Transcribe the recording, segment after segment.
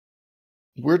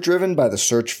We're driven by the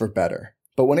search for better.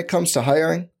 But when it comes to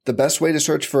hiring, the best way to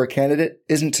search for a candidate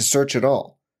isn't to search at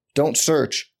all. Don't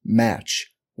search,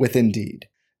 match with Indeed.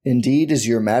 Indeed is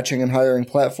your matching and hiring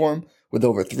platform with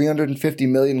over 350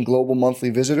 million global monthly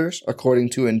visitors,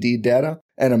 according to Indeed data,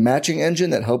 and a matching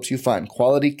engine that helps you find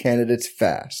quality candidates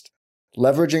fast.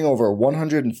 Leveraging over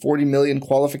 140 million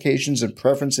qualifications and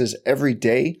preferences every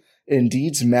day,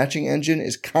 Indeed's matching engine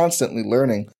is constantly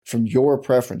learning from your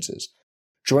preferences.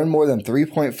 Join more than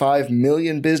 3.5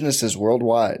 million businesses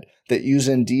worldwide that use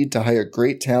Indeed to hire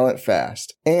great talent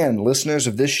fast. And listeners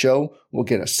of this show will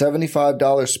get a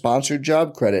 $75 sponsored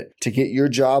job credit to get your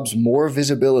jobs more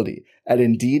visibility at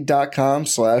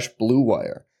Indeed.com/Blue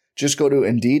Wire. Just go to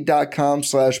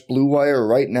Indeed.com/Blue Wire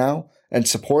right now and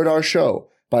support our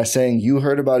show by saying you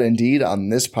heard about Indeed on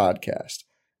this podcast.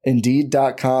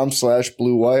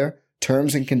 Indeed.com/Blue Wire.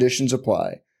 Terms and conditions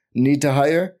apply. Need to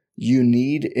hire? You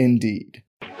need Indeed.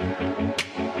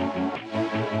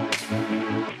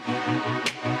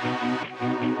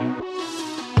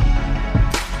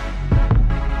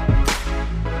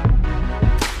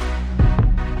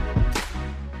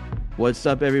 What's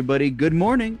up, everybody? Good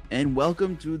morning, and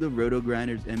welcome to the Roto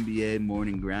Grinders NBA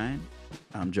Morning Grind.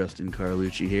 I'm Justin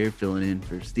Carlucci here, filling in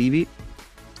for Stevie,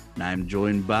 and I'm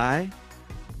joined by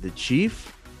the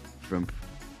Chief from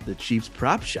the Chiefs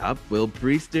Prop Shop, Will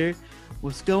Priester.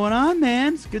 What's going on,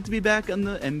 man? It's good to be back on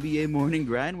the NBA Morning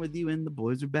Grind with you, and the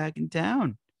boys are back in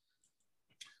town.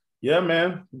 Yeah,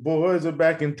 man. Boys are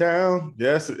back in town.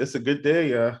 Yes, it's a good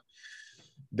day.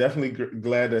 Definitely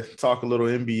glad to talk a little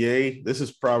NBA. This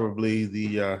is probably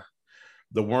the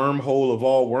wormhole of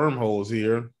all wormholes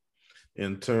here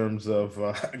in terms of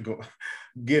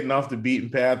getting off the beaten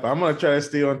path. But I'm going to try to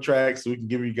stay on track so we can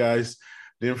give you guys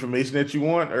the information that you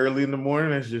want early in the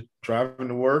morning as you're driving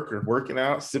to work or working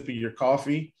out, sipping your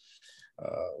coffee,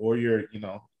 or your,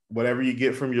 whatever you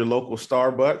get from your local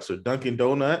Starbucks or Dunkin'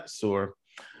 Donuts or,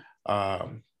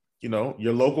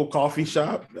 your local coffee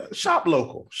shop. Shop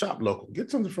local.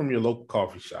 Get something from your local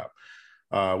coffee shop.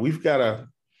 We've got a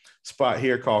spot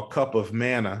here called Cup of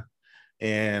Mana,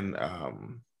 and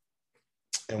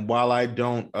while I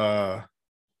don't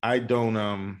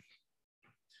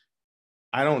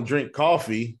drink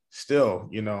coffee, still,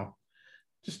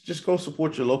 just go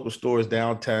support your local stores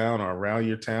downtown or around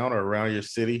your town or around your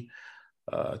city.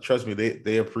 Trust me,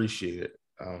 they appreciate it.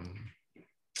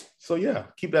 So yeah,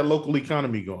 keep that local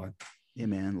economy going. Yeah,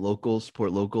 man. Local,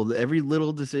 support local. Every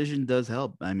little decision does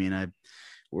help. I mean, I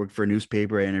work for a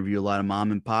newspaper. I interview a lot of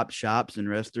mom and pop shops and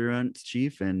restaurants,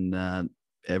 Chief, and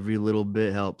every little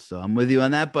bit helps. So I'm with you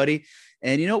on that, buddy.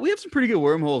 And, we have some pretty good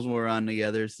wormholes when we're on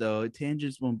together. So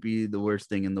tangents won't be the worst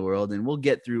thing in the world. And we'll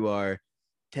get through our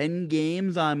 10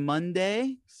 games on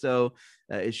Monday. So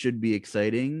it should be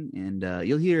exciting. And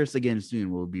you'll hear us again soon.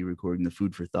 We'll be recording the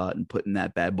Food for Thought and putting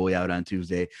that bad boy out on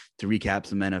Tuesday to recap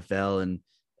some NFL. And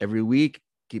every week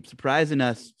keep surprising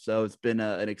us. So it's been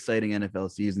an exciting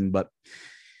NFL season. But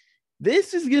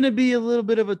this is going to be a little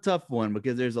bit of a tough one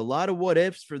because there's a lot of what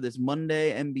ifs for this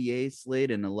Monday NBA slate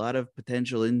and a lot of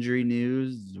potential injury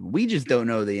news. We just don't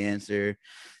know the answers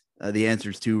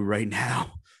to right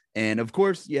now. And of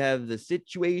course, you have the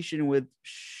situation with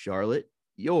Charlotte,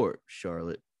 your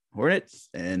Charlotte Hornets,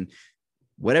 and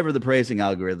whatever the pricing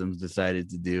algorithms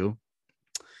decided to do.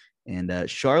 And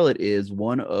Charlotte is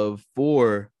one of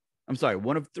three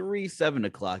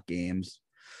 7:00 games.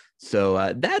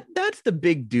 So that's the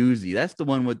big doozy. That's the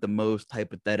one with the most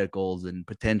hypotheticals and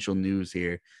potential news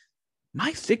here.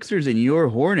 My Sixers and your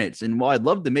Hornets. And while I'd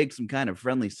love to make some kind of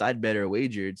friendly side bet or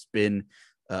wager, it's been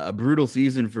a brutal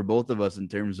season for both of us in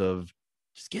terms of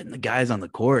just getting the guys on the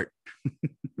court.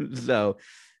 So,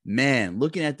 man,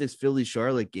 looking at this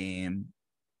Philly-Charlotte game,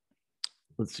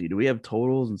 let's see. Do we have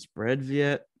totals and spreads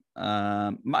yet?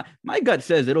 My gut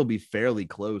says it'll be fairly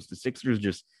close. The Sixers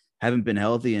just haven't been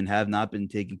healthy and have not been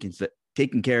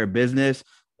taking care of business.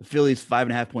 The Phillies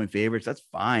 5.5-point favorites. That's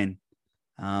fine.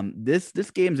 This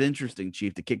game's interesting,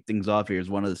 Chief. To kick things off here is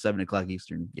one of the 7:00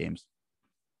 Eastern games.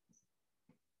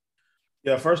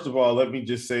 Yeah, first of all, let me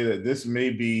just say that this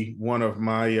may be one of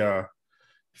my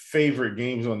favorite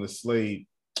games on the slate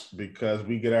because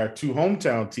we get our two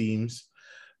hometown teams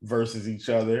versus each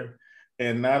other.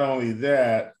 And not only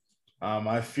that,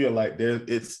 I feel like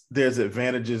there's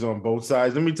advantages on both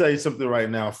sides. Let me tell you something right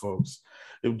now, folks.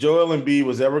 If Joel Embiid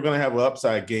was ever going to have an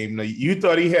upside game, now you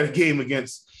thought he had a game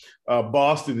against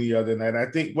Boston the other night. I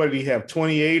think, what did he have,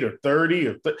 28 or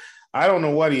 30? I don't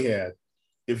know what he had.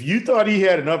 If you thought he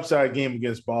had an upside game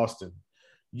against Boston,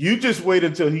 you just wait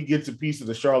until he gets a piece of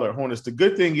the Charlotte Hornets. The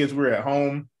good thing is we're at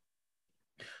home.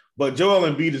 But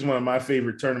Joel Embiid is one of my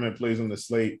favorite tournament plays on the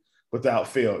slate. without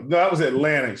fail. No, that was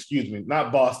Atlanta, excuse me,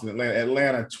 not Boston, Atlanta.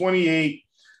 Atlanta, 28,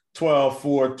 12,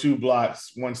 4, 2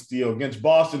 blocks, 1 steal. Against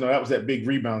Boston, no, that was that big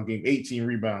rebound game, 18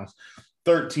 rebounds,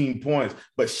 13 points,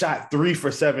 but shot 3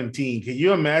 for 17. Can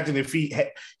you imagine if he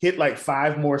hit like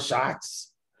 5 more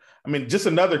shots? I mean, just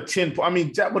another 10 points. I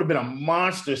mean, that would have been a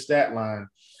monster stat line.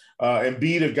 And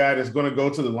be the guy that's going to go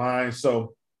to the line.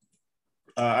 So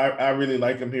I really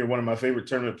like him here. One of my favorite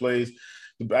tournament plays.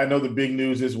 I know the big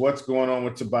news is what's going on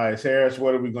with Tobias Harris.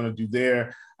 What are we going to do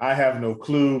there? I have no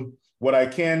clue. What I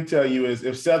can tell you is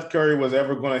if Seth Curry was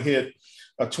ever going to hit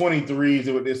a 23s,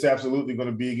 it's absolutely going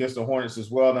to be against the Hornets as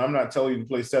well. Now, I'm not telling you to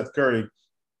play Seth Curry,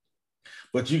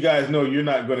 but you guys know you're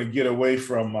not going to get away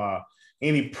from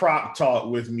any prop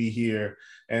talk with me here.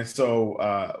 And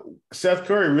so Seth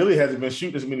Curry really hasn't been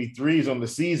shooting as many threes on the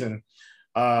season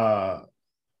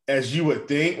as you would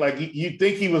think. Like you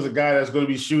think he was a guy that's going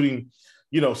to be shooting,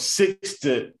 6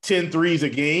 to 10 threes a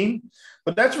game,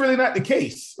 but that's really not the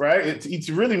case, right? It's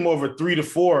really more of a 3 to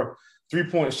 4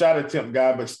 3-point shot attempt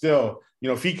guy, but still,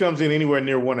 if he comes in anywhere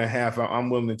near 1.5, I'm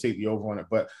willing to take the over on it.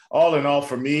 But all in all,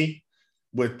 for me,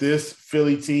 with this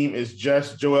Philly team is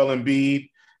just Joel Embiid,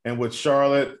 and with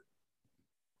Charlotte,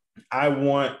 I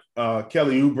want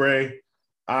Kelly Oubre,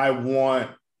 I want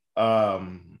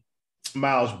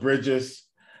Miles Bridges,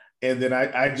 and then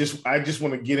I just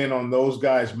want to get in on those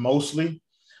guys mostly.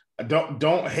 I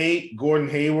don't hate Gordon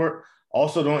Hayward.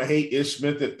 Also, don't hate Ish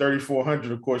Smith at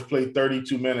 3,400. Of course, played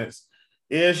 32 minutes.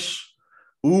 Ish,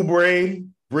 Oubre,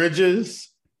 Bridges,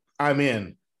 I'm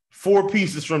in. 4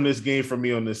 pieces from this game for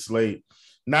me on this slate.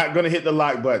 Not going to hit the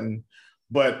lock button,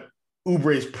 but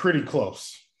Oubre is pretty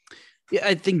close. Yeah,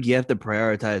 I think you have to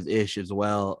prioritize Ish as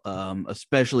well,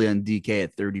 especially on DK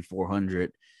at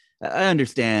 3,400. I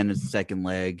understand it's the second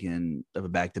leg and of a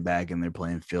back-to-back and they're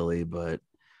playing Philly, but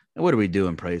what are we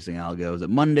doing pricing algo? Is it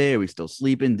Monday? Are we still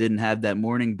sleeping? Didn't have that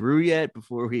morning brew yet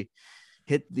before we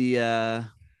hit the,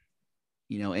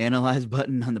 analyze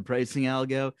button on the pricing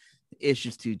algo. Ish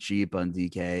is too cheap on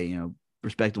DK,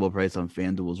 respectable price on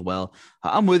FanDuel as well.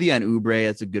 I'm with you on Oubre.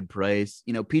 That's a good price.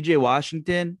 PJ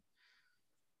Washington,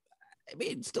 I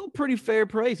mean, still pretty fair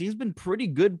price. He's been pretty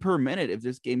good per minute if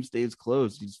this game stays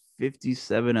close. He's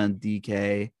 57 on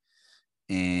DK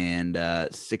and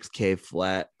 6K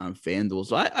flat on FanDuel.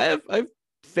 So I have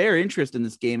fair interest in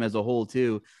this game as a whole,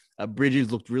 too.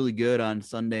 Bridges looked really good on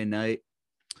Sunday night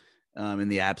in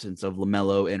the absence of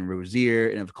LaMelo and Rozier.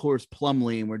 And, of course,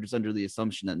 Plumlee. And we're just under the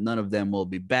assumption that none of them will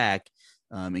be back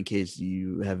in case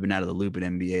you have been out of the loop at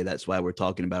NBA. That's why we're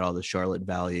talking about all the Charlotte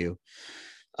value.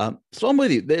 So I'm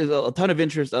with you. There's a ton of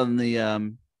interest on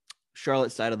the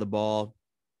Charlotte side of the ball.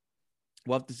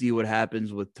 We'll have to see what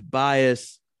happens with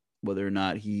Tobias, whether or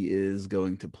not he is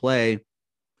going to play.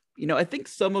 I think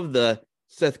some of the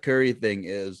Seth Curry thing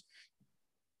is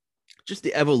just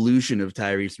the evolution of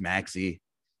Tyrese Maxey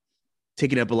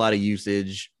taking up a lot of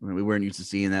usage. We weren't used to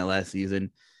seeing that last season.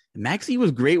 Maxey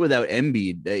was great without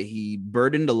Embiid. He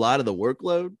burdened a lot of the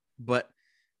workload, but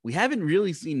we haven't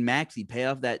really seen Maxey pay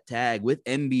off that tag with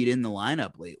Embiid in the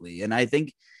lineup lately. And I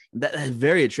think that a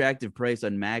very attractive price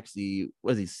on Maxey.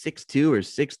 Was he 6'2" or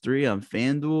 6'3" on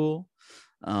FanDuel?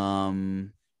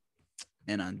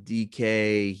 And on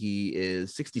DK, he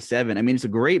is 67. I mean, it's a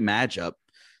great matchup.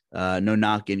 No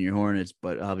knock in your Hornets,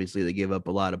 but obviously they give up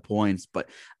a lot of points. But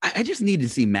I just need to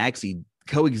see Maxey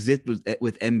coexist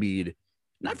with Embiid,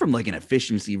 not from like an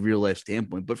efficiency real life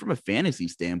standpoint, but from a fantasy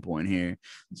standpoint here.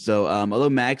 So although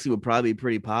Maxey would probably be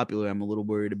pretty popular, I'm a little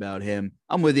worried about him.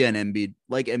 I'm with you on Embiid,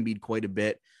 like Embiid quite a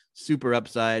bit. Super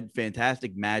upside,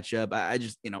 fantastic matchup. I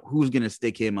just, who's going to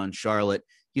stick him on Charlotte?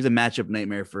 He's a matchup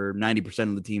nightmare for 90%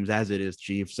 of the teams as it is,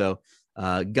 Chief. So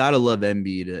gotta love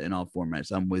Embiid in all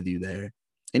formats. I'm with you there.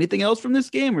 Anything else from this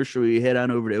game, or should we head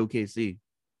on over to OKC?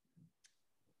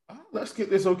 Let's get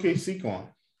this OKC going.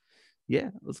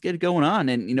 Yeah, let's get it going on.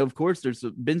 And, of course, there's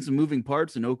been some moving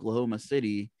parts in Oklahoma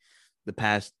City the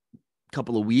past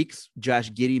couple of weeks.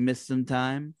 Josh Giddey missed some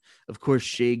time. Of course,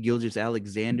 Shai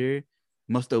Gilgeous-Alexander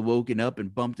must have woken up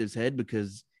and bumped his head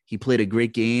because he played a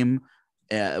great game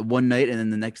one night, and then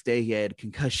the next day he had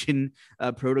concussion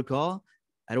protocol.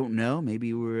 I don't know.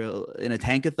 Maybe we're in a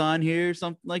tankathon here or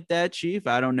something like that, Chief.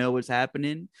 I don't know what's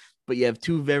happening. But you have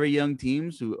two very young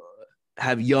teams who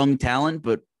have young talent,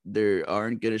 but they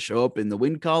aren't going to show up in the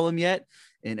win column yet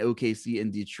in OKC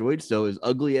and Detroit. So as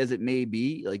ugly as it may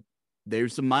be, like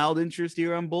there's some mild interest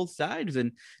here on both sides,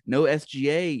 and no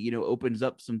SGA, opens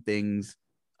up some things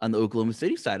on the Oklahoma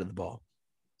City side of the ball.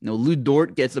 Lou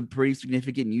Dort gets a pretty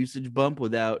significant usage bump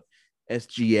without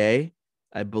SGA.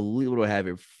 I believe what do I have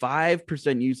here?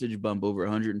 5% usage bump over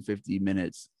 150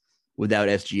 minutes without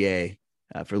SGA.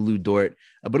 for Lou Dort.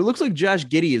 But it looks like Josh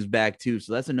Giddey is back too.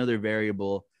 So that's another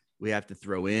variable we have to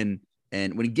throw in.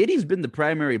 And when Giddey's been the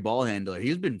primary ball handler,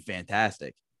 he's been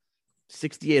fantastic.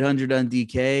 6,800 on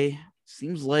DK.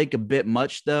 Seems like a bit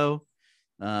much, though.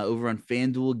 Over on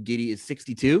FanDuel, Giddey is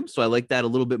 62. So I like that a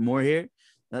little bit more here.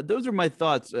 Those are my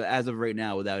thoughts as of right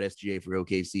now without SGA for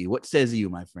OKC. What says you,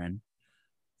 my friend?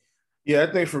 Yeah,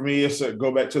 I think for me, it's a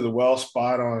go back to the well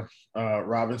spot on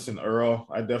Robinson Earl.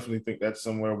 I definitely think that's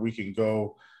somewhere we can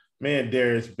go. Man,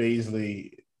 Darius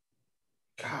Bazley,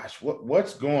 gosh,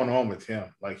 what's going on with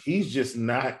him? Like, he's just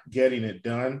not getting it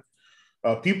done.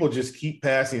 People just keep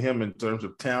passing him in terms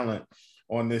of talent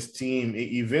on this team.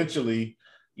 Eventually,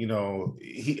 you know,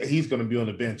 he's going to be on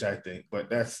the bench, I think. But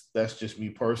that's just me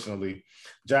personally.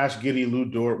 Josh Giddey, Lou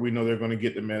Dort, we know they're going to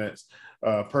get the minutes.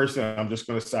 Personally, I'm just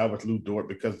going to side with Lou Dort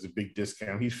because it's a big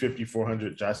discount. He's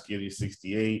 5,400, Josh Giddey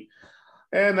 68.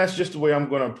 And that's just the way I'm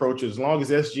going to approach it. As long as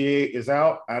SGA is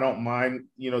out, I don't mind,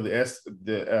 you know,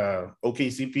 the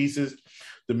OKC pieces.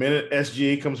 The minute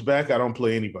SGA comes back, I don't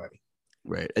play anybody.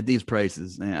 Right. At these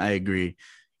prices, I agree.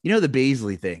 You know, the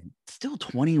Bazley thing, still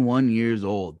 21 years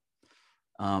old.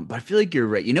 But I feel like you're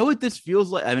right. You know what this feels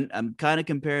like? I'm kind of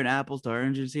comparing apples to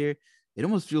oranges here. It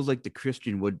almost feels like the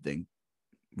Christian Wood thing.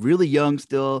 Really young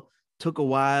still, took a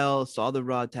while, saw the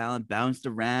raw talent, bounced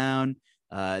around,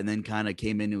 and then kind of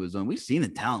came into his own. We've seen the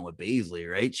talent with Bazley,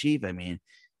 right, Chief? I mean,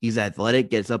 he's athletic,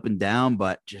 gets up and down,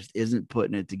 but just isn't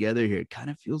putting it together here. It kind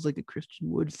of feels like a Christian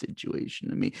Wood situation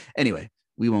to me. Anyway,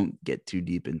 we won't get too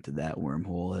deep into that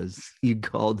wormhole, as you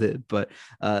called it. But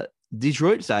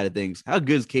Detroit side of things, how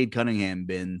good has Cade Cunningham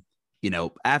been? You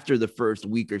know, after the first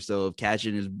week or so of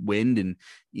catching his wind and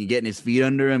getting his feet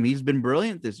under him, he's been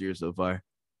brilliant this year so far.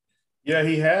 Yeah,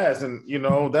 he has. And, you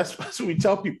know, that's what we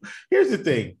tell people. Here's the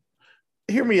thing.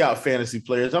 Hear me out, fantasy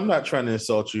players. I'm not trying to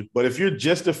insult you, but if you're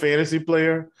just a fantasy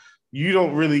player, you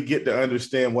don't really get to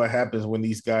understand what happens when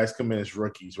these guys come in as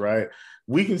rookies, right?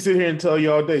 We can sit here and tell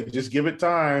you all day, just give it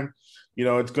time. You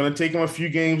know, it's going to take them a few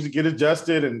games to get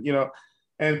adjusted. And, you know,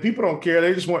 and people don't care.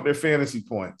 They just want their fantasy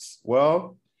points.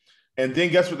 Well, and then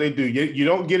guess what they do? You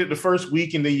don't get it the first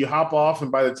week, and then you hop off,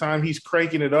 and by the time he's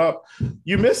cranking it up,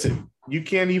 you miss it. You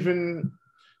can't even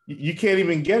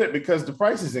get it because the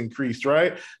price has increased,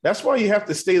 right? That's why you have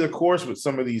to stay the course with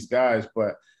some of these guys.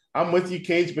 But I'm with you.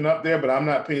 Cade's been up there, but I'm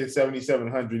not paying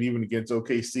 $7,700 even against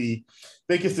OKC. I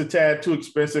think it's a tad too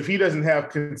expensive. He doesn't have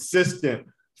consistent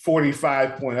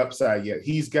 45-point upside yet.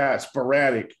 He's got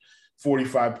sporadic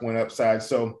 45-point upside.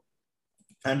 So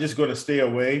I'm just going to stay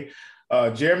away.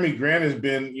 Jeremy Grant has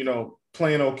been, you know,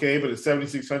 playing okay, but at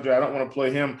 7,600, I don't want to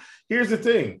play him. Here's the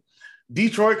thing.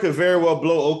 Detroit could very well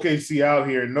blow OKC out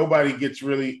here, and nobody gets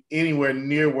really anywhere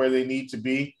near where they need to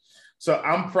be. So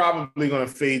I'm probably going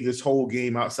to fade this whole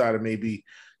game outside of maybe,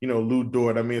 you know, Lou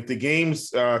Dort. I mean, if the game's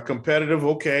competitive,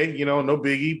 okay, you know, no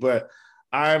biggie, but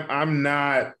I'm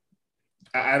not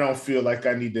 – I don't feel like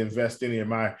I need to invest any of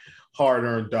my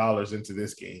hard-earned dollars into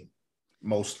this game,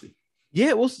 mostly.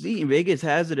 Yeah, we'll see. Vegas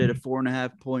has it at a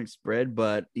 4.5-point spread,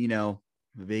 but, you know,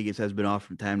 Vegas has been off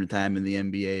from time to time in the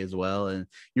NBA as well. And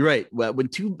you're right. Well, when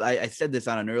I said this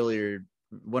on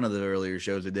one of the earlier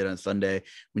shows I did on Sunday,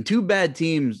 when two bad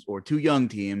teams or two young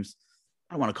teams,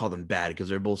 I don't want to call them bad because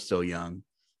they're both so young,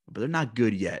 but they're not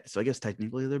good yet. So I guess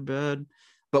technically they're bad.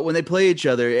 But when they play each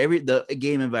other, the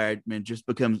game environment just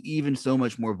becomes even so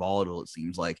much more volatile. It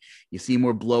seems like you see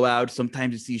more blowouts.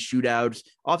 Sometimes you see shootouts.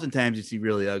 Oftentimes you see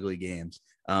really ugly games.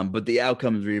 But the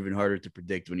outcomes are even harder to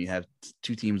predict when you have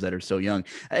two teams that are so young.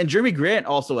 And Jeremy Grant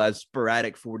also has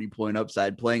sporadic 40-point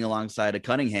upside playing alongside a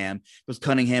Cunningham, because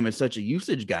Cunningham is such a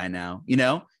usage guy now. You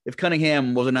know, if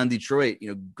Cunningham wasn't on Detroit, you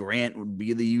know, Grant would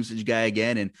be the usage guy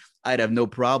again, and I'd have no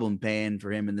problem paying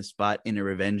for him in the spot in a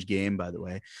revenge game, by the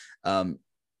way.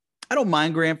 I don't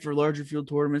mind Grant for larger field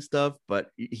tournament stuff, but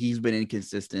he's been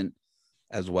inconsistent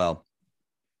as well.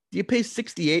 Do you pay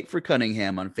 68 for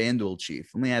Cunningham on FanDuel, Chief?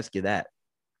 Let me ask you that.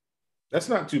 That's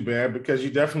not too bad because you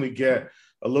definitely get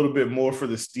a little bit more for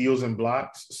the steals and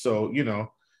blocks. So, you know,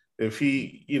 if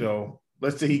he, you know,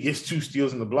 let's say he gets 2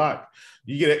 steals in the block,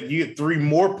 you get 3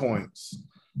 more points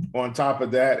on top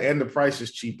of that, and the price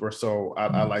is cheaper. So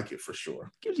I like it for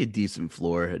sure. Gives you a decent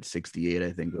floor at 68,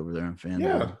 I think, over there on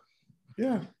FanDuel.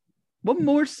 Yeah. One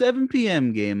more 7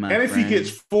 p.m. game, and if he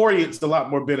gets 40, it's a lot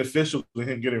more beneficial than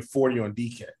him getting 40 on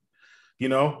DK. You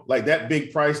know, like that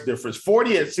big price difference.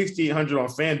 40 at 6,800 on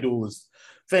FanDuel is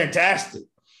fantastic.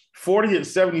 40 at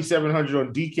 7,700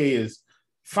 on DK is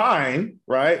fine,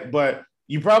 right? But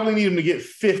you probably need him to get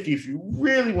 50 if you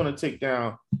really want to take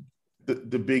down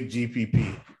the big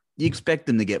GPP. You expect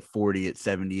them to get 40 at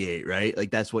 78, right?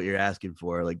 Like that's what you're asking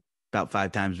for. Like about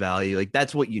 5 times value. Like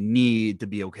that's what you need to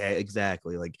be okay.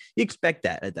 Exactly. Like you expect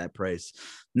that at that price.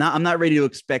 I'm not ready to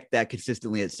expect that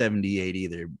consistently at 78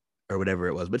 either or whatever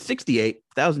it was, but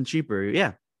 68,000 cheaper.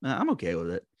 Yeah, I'm okay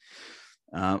with it.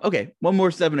 Okay, one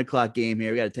more 7 o'clock game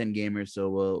here. We got a 10 gamer, so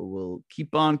we'll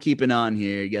keep on keeping on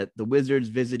here. You got the Wizards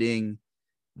visiting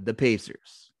the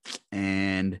Pacers,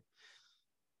 and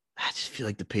I just feel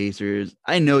like the Pacers.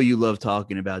 I know you love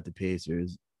talking about the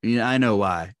Pacers. I know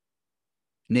why.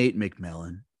 Nate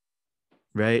McMillan,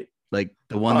 right? Like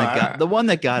the one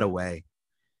that got away.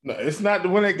 No, it's not the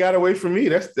one that got away from me.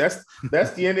 That's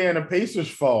the Indiana Pacers'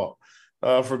 fault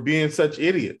for being such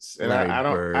idiots, and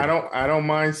I don't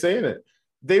mind saying it.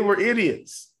 They were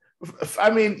idiots.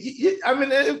 I mean,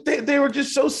 they were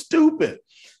just so stupid.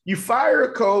 You fire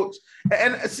a coach,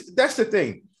 and that's the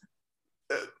thing.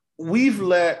 We've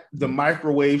let the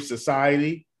microwave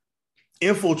society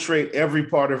infiltrate every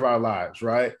part of our lives,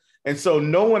 right? And so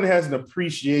no one has an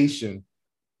appreciation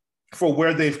for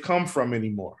where they've come from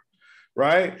anymore,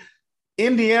 right?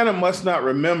 Indiana must not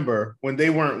remember when they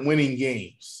weren't winning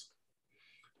games.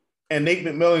 And Nate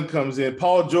McMillan comes in,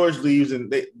 Paul George leaves,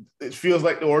 and it feels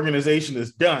like the organization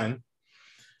is done.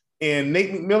 And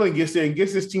Nate McMillan gets there and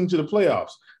gets his team to the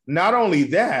playoffs. Not only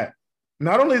that,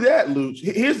 Luch,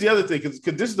 here's the other thing, because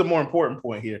this is the more important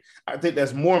point here. I think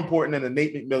that's more important than the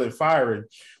Nate McMillan firing,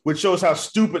 which shows how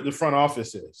stupid the front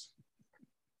office is.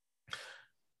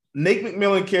 Nate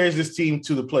McMillan carries this team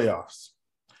to the playoffs.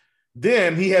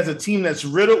 Then he has a team that's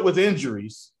riddled with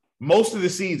injuries most of the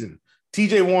season.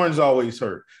 TJ Warren's always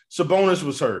hurt. Sabonis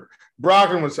was hurt.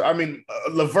 Brogdon was,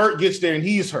 LeVert gets there and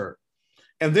he's hurt.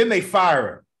 And then they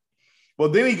fire him. Well,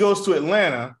 then he goes to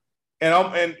Atlanta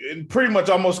and pretty much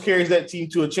almost carries that team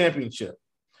to a championship.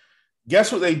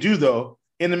 Guess what they do, though,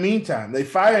 in the meantime? They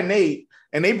fire Nate,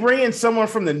 and they bring in someone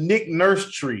from the Nick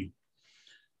Nurse tree.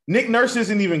 Nick Nurse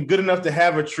isn't even good enough to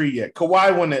have a tree yet.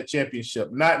 Kawhi won that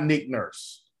championship, not Nick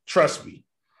Nurse. Trust me.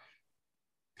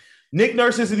 Nick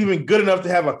Nurse isn't even good enough to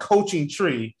have a coaching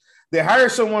tree. They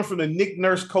hired someone from the Nick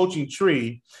Nurse coaching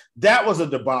tree. That was a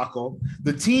debacle.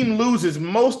 The team loses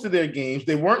most of their games.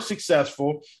 They weren't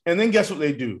successful. And then guess what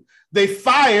they do? They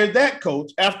fired that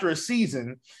coach after a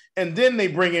season, and then they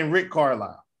bring in Rick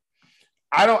Carlisle.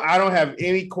 I don't have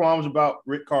any qualms about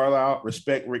Rick Carlisle.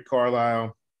 Respect Rick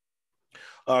Carlisle.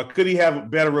 Could he have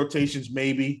better rotations?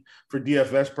 Maybe for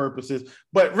DFS purposes.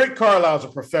 But Rick Carlisle is a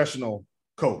professional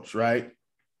coach, right?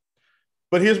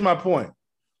 But here's my point.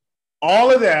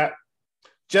 All of that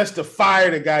just to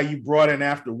fire the guy you brought in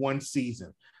after one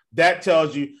season. That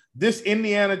tells you this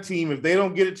Indiana team, if they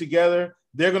don't get it together,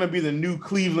 they're going to be the new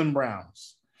Cleveland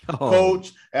Browns. Oh.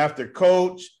 Coach after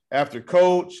coach after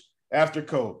coach after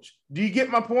coach. Do you get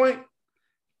my point?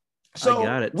 So I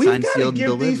got it. Signed, sealed, and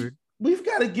delivered. We've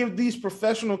got to give these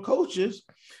professional coaches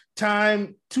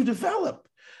time to develop.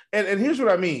 And here's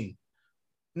what I mean.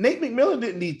 Nate McMillan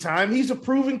didn't need time. He's a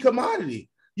proven commodity.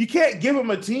 You can't give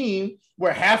him a team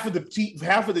where half of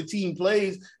the team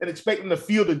plays and expect them to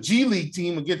field a G League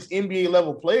team against NBA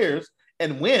level players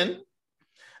and win.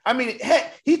 I mean,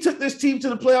 heck, he took this team to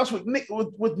the playoffs with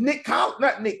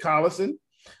not Nick Collison.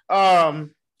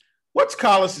 What's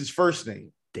Collison's first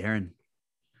name? Darren.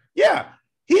 Yeah,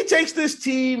 he takes this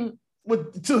team to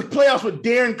the playoffs with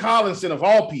Darren Collinson of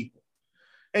all people,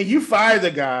 and you fire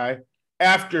the guy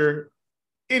after.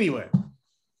 Anyway,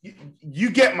 you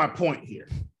get my point here.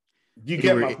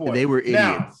 My point. They were idiots.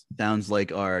 Now, sounds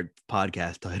like our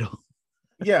podcast title.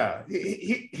 Yeah.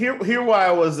 Here's why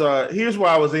I was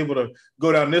able to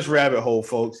go down this rabbit hole,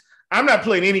 folks. I'm not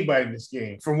playing anybody in this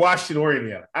game from Washington or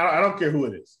Indiana. I don't care who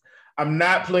it is. I'm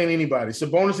not playing anybody.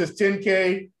 Sabonis is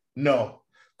 10K. No.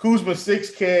 Kuzma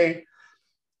 6K.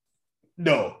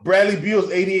 No. Bradley Beal's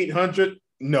 8,800.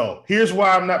 No. Here's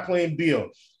why I'm not playing Beal.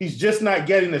 He's just not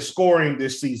getting the scoring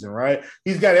this season, right?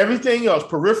 He's got everything else.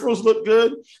 Peripherals look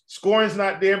good. Scoring's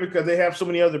not there because they have so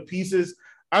many other pieces.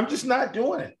 I'm just not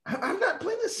doing it. I'm not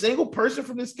playing a single person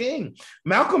from this game.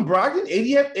 Malcolm Brogdon,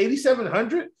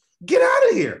 8,700. Get out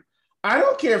of here. I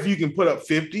don't care if you can put up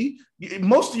 50.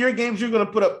 Most of your games, you're going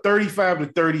to put up 35 to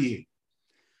 38.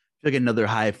 Like another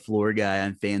high floor guy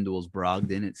on FanDuel's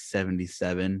Brogdon at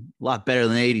 77. A lot better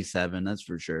than 87, that's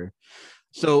for sure.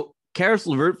 So Karis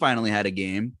LeVert finally had a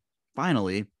game.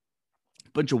 Finally.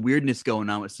 Bunch of weirdness going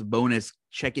on with Sabonis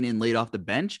checking in late off the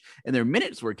bench, and their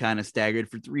minutes were kind of staggered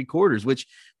for 3 quarters, which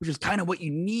is kind of what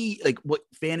you need, like what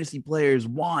fantasy players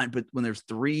want. But when there's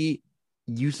 3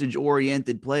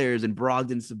 usage-oriented players and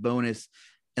Brogdon, Sabonis,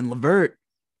 and LeVert,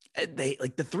 they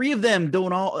like the 3 of them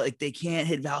don't all like they can't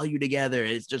hit value together.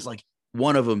 It's just like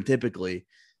one of them typically.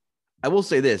 I will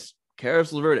say this: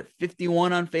 Karis LeVert at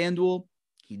 51 on FanDuel.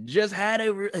 he just had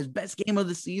his best game of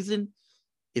the season,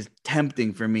 is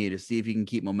tempting for me to see if he can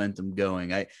keep momentum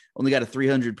going. I only got a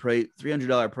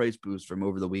 $300 price boost from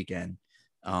over the weekend.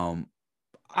 I'm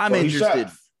interested.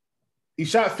 He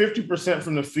shot 50%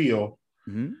 from the field,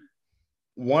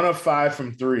 1 of 5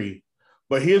 from 3.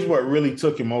 But here's what really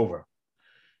took him over.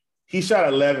 He shot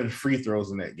 11 free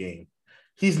throws in that game.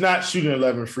 He's not shooting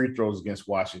 11 free throws against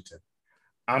Washington.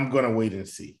 I'm going to wait and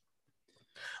see.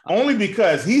 Only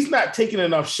because he's not taking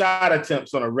enough shot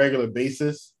attempts on a regular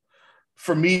basis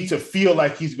for me to feel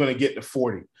like he's going to get to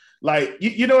 40. Like,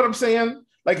 you know what I'm saying?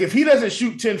 Like, if he doesn't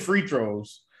shoot 10 free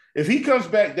throws, if he comes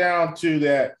back down to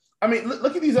that, I mean,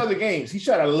 look at these other games. He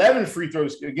shot 11 free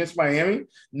throws against Miami,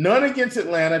 none against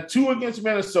Atlanta, 2 against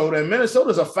Minnesota, and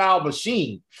Minnesota's a foul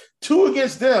machine. 2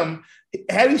 against them.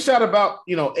 Had he shot about,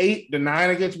 8 to 9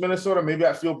 against Minnesota, maybe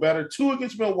I'd feel better. 2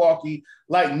 against Milwaukee,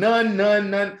 like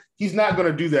none. He's not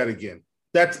going to do that again.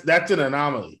 That's an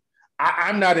anomaly.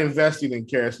 I'm not investing in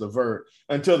Caris LeVert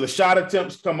until the shot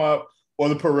attempts come up or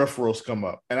the peripherals come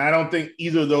up. And I don't think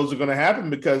either of those are going to happen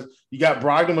because you got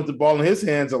Brogdon with the ball in his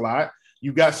hands a lot.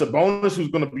 You got Sabonis who's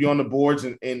going to be on the boards,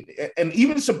 and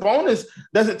even Sabonis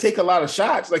doesn't take a lot of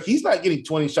shots. Like, he's not getting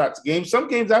 20 shots a game. Some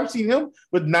games I've seen him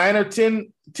with 9 or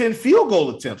 10 field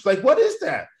goal attempts. Like, what is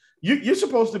that? You're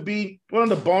supposed to be one of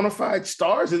the bona fide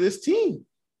stars of this team.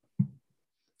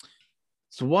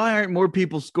 So why aren't more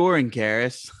people scoring,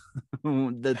 Caris?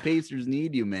 The Pacers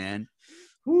need you, man.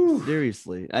 Whew.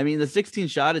 Seriously. I mean, the 16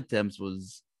 shot attempts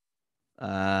was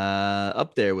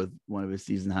up there with one of his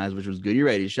season highs, which was good. You're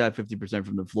right. He shot 50%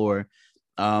 from the floor.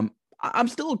 I'm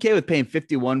still okay with paying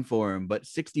 51 for him, but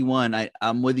 61,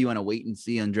 I'm with you on a wait and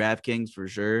see on DraftKings for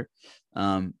sure.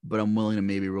 But I'm willing to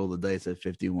maybe roll the dice at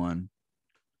 51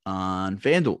 on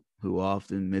FanDuel, who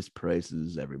often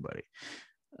misprices everybody.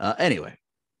 Anyway,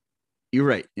 you're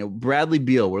right. Bradley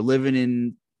Beal, we're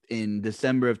living in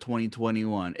December of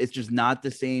 2021. It's just not the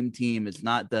same team. It's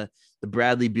not the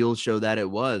Bradley Beal show that it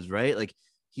was, right? Like,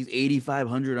 he's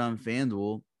 8,500 on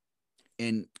FanDuel.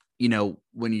 And,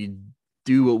 when you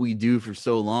do what we do for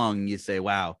so long, you say,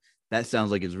 wow, that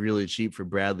sounds like it's really cheap for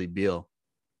Bradley Beal.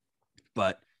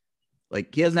 But,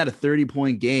 like, he hasn't had a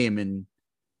 30-point game in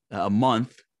a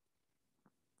month.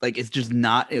 Like, it's just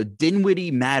not.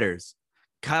 Dinwiddie matters.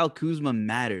 Kyle Kuzma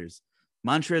matters.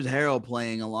 Montrezl Harrell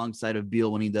playing alongside of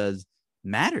Beal when he does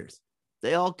matters.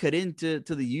 They all cut into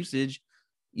the usage.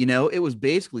 It was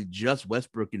basically just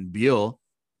Westbrook and Beal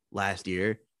last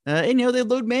year. And they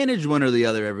load managed one or the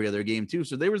other every other game too.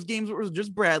 So there was games where it was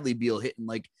just Bradley Beal hitting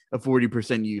like a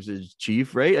 40% usage,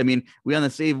 Chief, right? I mean, we on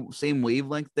the same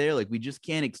wavelength there. Like, we just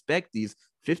can't expect these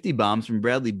 50 bombs from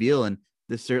Bradley Beal. And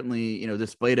this certainly,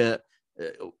 despite a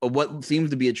what seems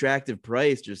to be attractive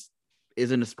price, just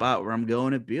isn't a spot where I'm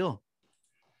going at Beal.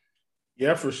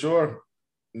 Yeah, for sure.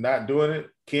 Not doing it.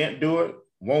 Can't do it.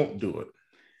 Won't do it.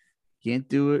 Can't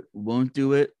do it. Won't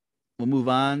do it. We'll move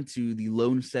on to the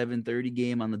lone 7:30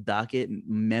 game on the docket,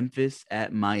 Memphis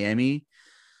at Miami.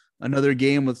 Another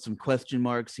game with some question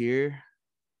marks here.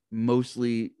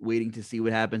 Mostly waiting to see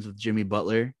what happens with Jimmy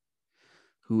Butler,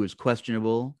 who is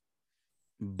questionable.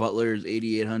 Butler is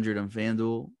 8,800 on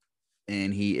FanDuel,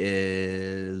 and he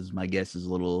is, my guess is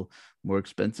a little more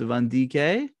expensive on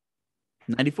DK,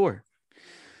 94.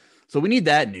 So we need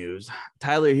that news.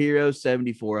 Tyler Hero,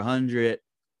 7,400.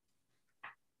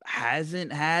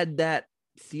 Hasn't had that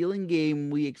ceiling game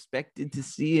we expected to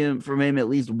see from him at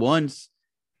least once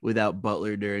without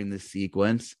Butler during this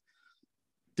sequence.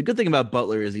 The good thing about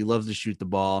Butler is he loves to shoot the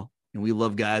ball, and we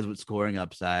love guys with scoring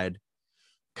upside.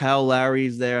 Kyle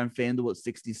Lowry's there on FanDuel at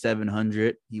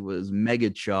 6,700. He was mega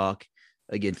chalk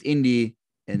against Indy,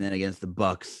 and then against the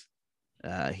Bucks,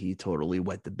 he totally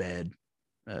wet the bed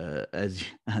as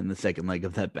on the second leg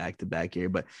of that back-to-back here.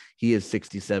 But he is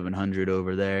 6,700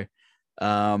 over there.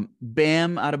 Bam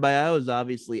Adebayo is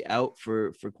obviously out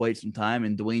for quite some time,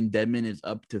 and Dwayne Dedmon is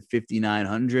up to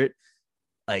 5,900.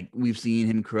 Like, we've seen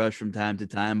him crush from time to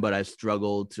time, but I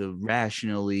struggle to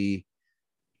rationally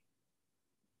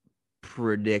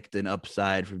predict an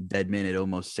upside from Dedmon at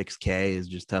almost 6K. Is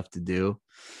just tough to do.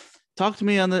 Talk to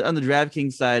me on the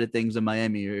DraftKings side of things in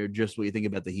Miami, or just what you think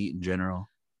about the Heat in general.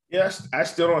 Yes, I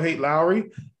still don't hate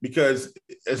Lowry, because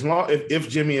as long if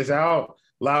Jimmy is out,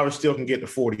 Lowry still can get to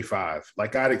 45.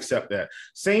 Like, I'd accept that.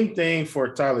 Same thing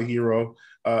for Tyler Hero.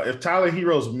 If Tyler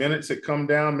Hero's minutes had come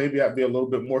down, maybe I'd be a little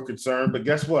bit more concerned. But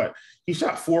guess what? He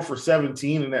shot 4 for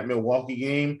 17 in that Milwaukee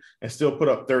game and still put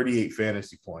up 38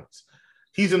 fantasy points.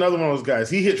 He's another one of those guys.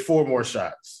 He hit 4 more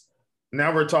shots.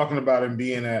 Now we're talking about him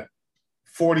being at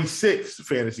 46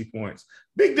 fantasy points.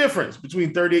 Big difference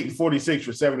between 38 and 46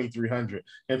 for 7,300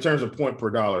 in terms of point per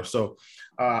dollar. So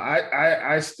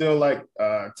I still like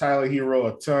Tyler Hero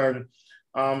a ton.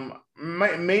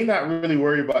 May not really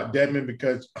worry about Dedmon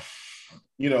because,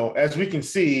 as we can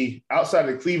see, outside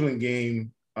of the Cleveland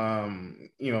game,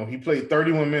 he played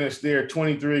 31 minutes there,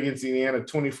 23 against Indiana,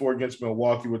 24 against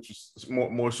Milwaukee, which was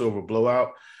more so of a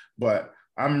blowout. But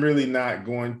I'm really not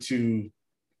going to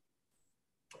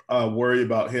worry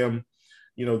about him.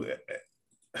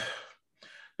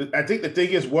 I think the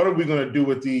thing is, what are we going to do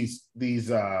with these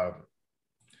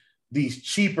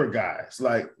cheaper guys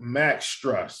like Max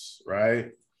Struss,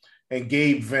 right? And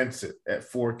Gabe Vincent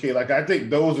at 4K. Like, I think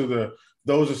those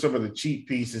are some of the cheap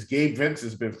pieces. Gabe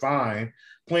Vincent's been fine,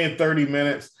 playing 30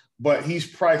 minutes, but he's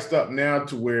priced up now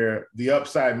to where the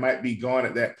upside might be gone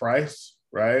at that price,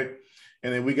 right?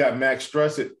 And then we got Max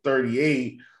Struss at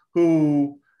 38,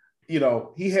 who, he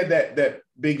had that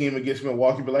big game against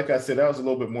Milwaukee, but like I said, that was a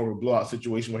little bit more of a blowout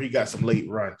situation where he got some late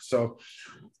runs. So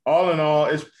all in all,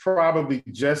 it's probably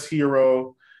just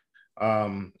Hero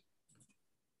and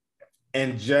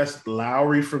just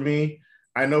Lowry for me.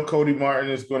 I know Caleb Martin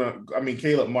is going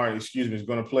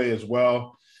to play as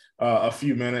well a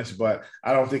few minutes, but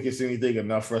I don't think it's anything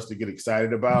enough for us to get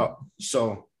excited about.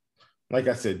 So, like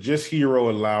I said, just Hero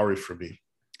and Lowry for me.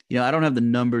 I don't have the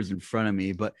numbers in front of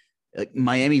me, but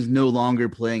Miami's no longer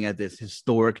playing at this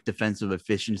historic defensive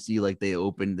efficiency like they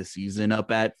opened the season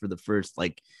up at for the first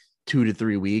 2 to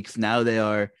 3 weeks. Now they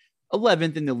are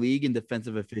 11th in the league in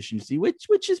defensive efficiency,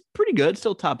 which is pretty good,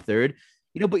 still top third.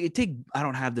 But I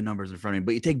don't have the numbers in front of me,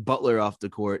 but you take Butler off the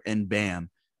court and bam,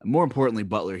 more importantly,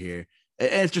 Butler here.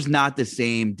 And it's just not the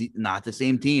same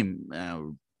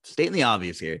team. Stating the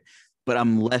obvious here, but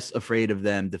I'm less afraid of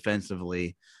them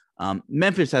defensively.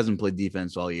 Memphis hasn't played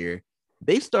defense all year.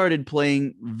 They started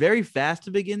playing very fast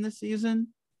to begin the season.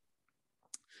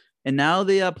 And now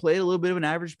they play a little bit of an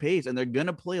average pace, and they're going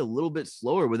to play a little bit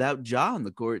slower without Ja on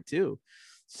the court too.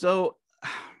 So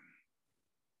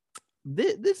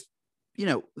this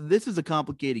is a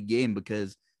complicated game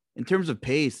because in terms of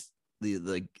pace,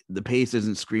 the pace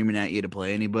isn't screaming at you to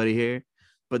play anybody here,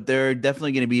 but there are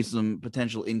definitely going to be some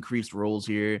potential increased roles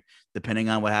here, depending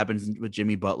on what happens with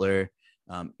Jimmy Butler.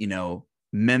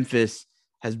 Memphis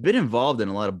has been involved in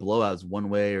a lot of blowouts one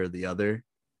way or the other.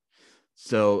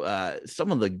 So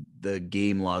some of the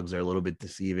game logs are a little bit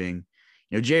deceiving.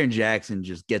 Jaren Jackson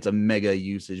just gets a mega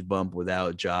usage bump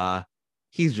without Ja.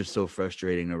 He's just so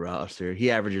frustrating to roster.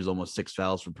 He averages almost 6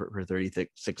 fouls per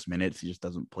 36 minutes. He just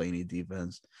doesn't play any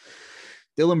defense.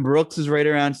 Dylan Brooks is right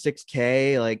around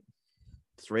 6K.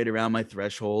 It's right around my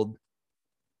threshold.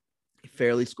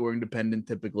 Fairly scoring dependent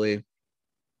typically.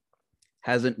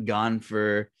 Hasn't gone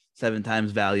for 7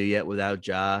 times value yet without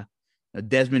Ja.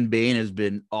 Desmond Bane has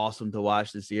been awesome to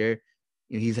watch this year.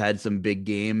 He's had some big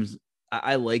games.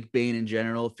 I like Bane in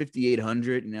general.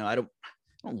 5,800. I don't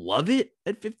love it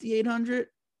at 5,800.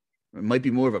 It might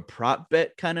be more of a prop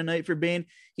bet kind of night for Bane.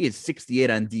 He is 68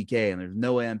 on DK, and there's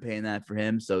no way I'm paying that for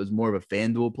him. So it's more of a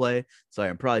FanDuel play. Sorry,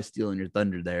 I'm probably stealing your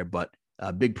thunder there, but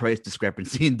big price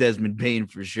discrepancy in Desmond Bane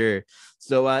for sure.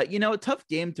 So, a tough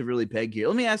game to really peg here.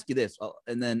 Let me ask you this,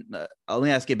 and then let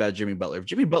me ask you about Jimmy Butler. If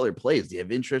Jimmy Butler plays, do you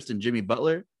have interest in Jimmy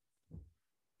Butler?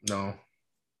 No.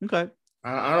 Okay.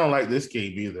 I don't like this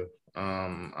game either.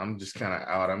 I'm just kind of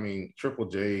out. I mean, Triple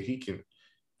J, he can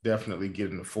definitely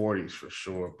get in the 40s for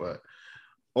sure. But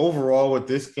overall with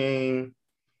this game,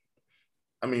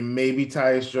 I mean, maybe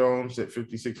Tyus Jones at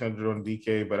 5,600 on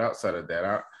DK, but outside of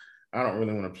that, I don't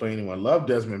really want to play anyone. Love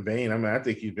Desmond Bane. I mean, I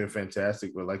think he's been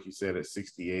fantastic, but like you said, at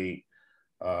 68,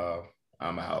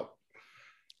 I'm out.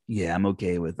 Yeah, I'm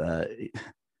okay with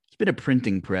it's been a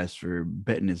printing press for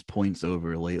betting his points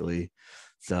over lately.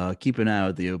 So keep an eye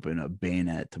out the open of Bane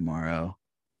at tomorrow.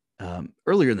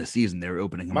 Earlier in the season, they were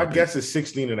opening him My up. guess is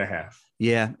 16.5.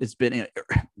 Yeah, it's been at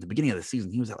the beginning of the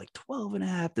season. He was at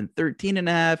 12.5, then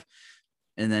 13.5.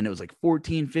 And then it was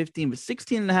 14, 15, but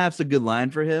 16.5 is a good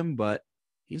line for him. But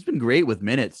he's been great with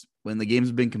minutes when the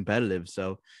game's been competitive.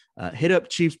 So hit up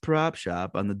Chiefs Prop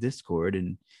Shop on the Discord,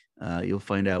 and you'll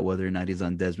find out whether or not he's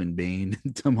on Desmond Bane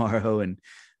tomorrow, and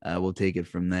we'll take it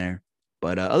from there.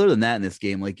 But other than that, in this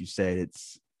game, like you said,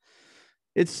 it's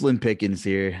slim pickings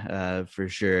here for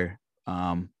sure.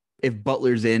 If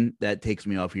Butler's in, that takes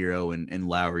me off Hero and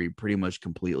Lowry pretty much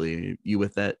completely. You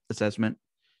with that assessment?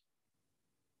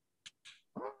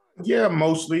 Yeah,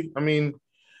 mostly. I mean,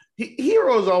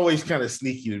 Hero's always kind of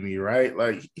sneaky to me, right?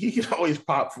 He can always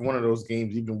pop for one of those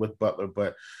games, even with Butler.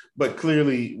 But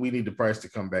clearly, we need the price to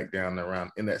come back down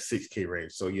around in that 6K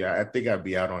range. So yeah, I think I'd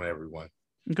be out on everyone.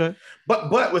 Okay.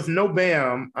 But with no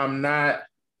Bam, I'm not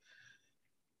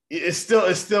it's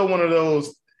still one of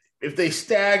those. If they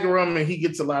stagger him and he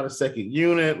gets a lot of second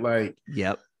unit, like,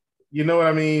 Yep. you know what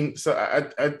I mean? So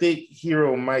I think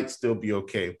Hero might still be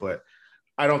okay, but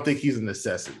I don't think he's a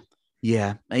necessity.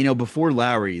 Yeah. Before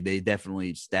Lowry, they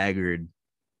definitely staggered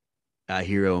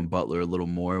Hero and Butler a little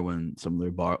more when some of their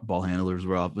ball handlers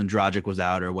were off, when Dragic was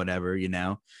out or whatever,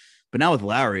 But now with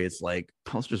Lowry, it's like,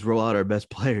 let's just roll out our best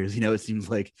players. It seems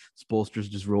like Spoelstra's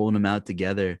just rolling them out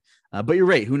together. But you're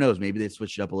right. Who knows? Maybe they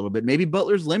switched it up a little bit. Maybe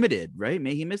Butler's limited, right?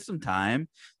 Maybe he missed some time.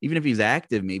 Even if he's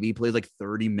active, maybe he plays like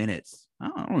 30 minutes.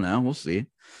 I don't know. We'll see.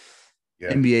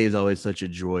 Yeah. NBA is always such a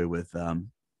joy with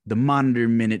the monitor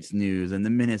minutes news and the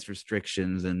minutes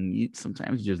restrictions. And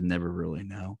sometimes you just never really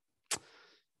know.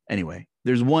 Anyway,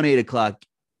 there's 8 o'clock.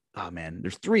 Oh, man,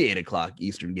 there's 3 8 o'clock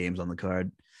Eastern games on the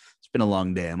card. It's been a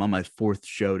long day. I'm on my 4th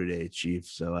show today, Chief.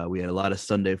 So we had a lot of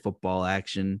Sunday football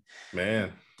action.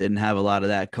 Man. Didn't have a lot of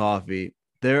that coffee.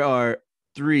 There are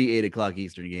 3 8 o'clock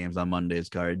Eastern games on Monday's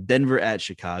card. Denver at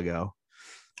Chicago.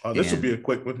 Oh, this will be a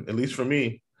quick one, at least for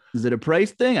me. Is it a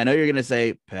price thing? I know you're going to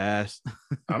say pass.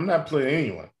 I'm not playing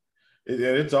anyone.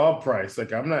 It's all price. Like,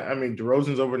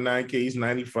 DeRozan's over 9K. He's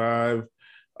 95.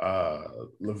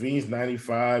 Levine's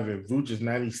 95 and Vooch is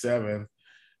 97.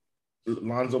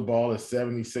 Lonzo Ball is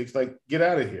 76. Like, get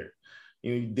out of here.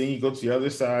 Then you go to the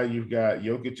other side. You've got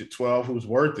Jokic at 12, who's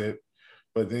worth it,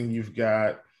 but then you've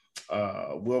got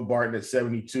Will Barton at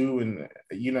 72, and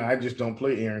I just don't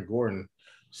play Aaron Gordon,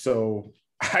 so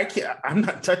I'm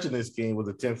not touching this game with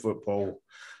a 10-foot pole.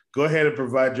 Go ahead and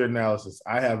provide your analysis.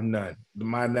 I have none.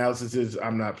 My analysis is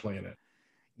I'm not playing it.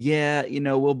 Yeah,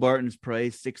 Will Barton's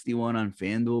price, 61 on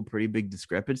FanDuel, pretty big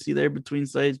discrepancy there between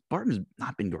sides. Barton's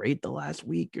not been great the last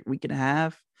week and a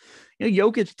half.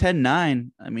 Jokic 10-9.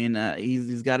 I mean,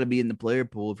 he's got to be in the player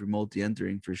pool if you're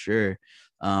multi-entering for sure.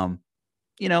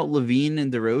 Levine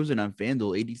and DeRozan on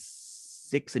FanDuel,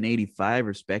 86 and 85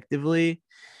 respectively.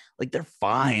 Like, they're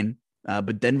fine.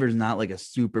 But Denver's not like a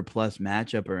super plus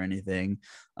matchup or anything.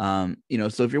 So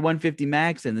if you're 150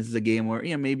 max and this is a game where,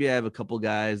 maybe I have a couple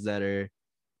guys that are,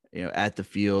 at the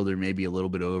field or maybe a little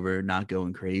bit over, not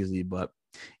going crazy. But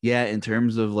yeah, in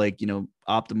terms of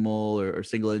optimal or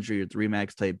single entry or 3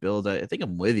 max type builds, I think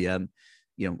I'm with you. A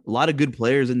lot of good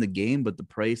players in the game, but the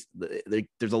price,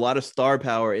 there's a lot of star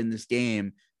power in this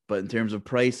game. But in terms of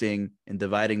pricing and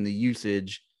dividing the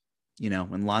usage,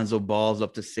 when Lonzo Ball's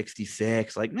up to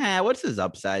 66, what's his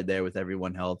upside there with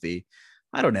everyone healthy?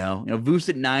 I don't know. Vooch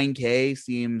at 9K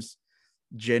seems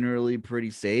generally pretty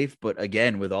safe, but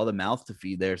again, with all the mouth to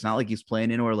feed there, it's not like he's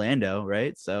playing in Orlando,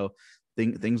 right? So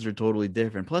things are totally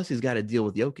different. Plus, he's got to deal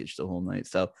with Jokic the whole night.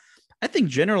 So I think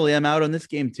generally I'm out on this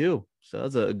game too. So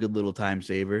that's a good little time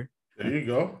saver. There you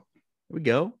go. There we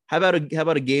go. How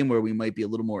about a game where we might be a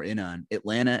little more in on?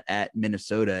 Atlanta at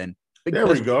Minnesota, and there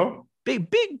we go.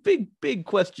 Big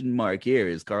question mark here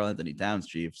is Karl-Anthony Towns,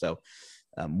 Chief. So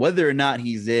whether or not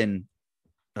he's in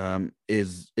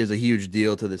is a huge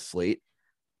deal to this slate.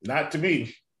 Not to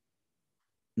me.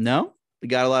 No, we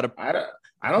got a lot of. I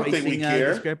don't think we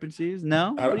care. Discrepancies.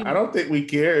 No, I don't think we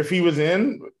care. If he was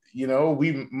in,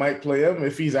 we might play him.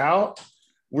 If he's out,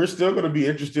 we're still going to be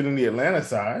interested in the Atlanta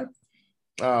side.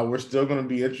 We're still going to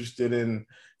be interested in,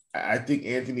 I think,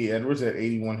 Anthony Edwards at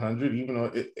 8,100, even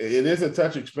though it is a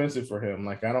touch expensive for him.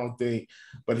 I don't think,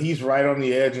 but he's right on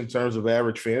the edge in terms of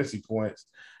average fantasy points.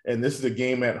 And this is a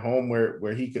game at home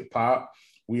where he could pop.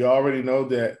 We already know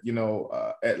that,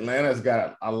 Atlanta's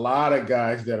got a lot of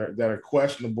guys that are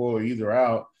questionable or either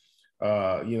out,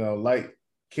 like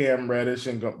Cam Reddish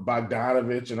and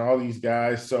Bogdanovich and all these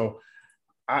guys. So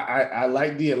I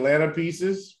like the Atlanta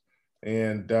pieces.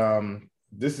 And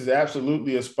this is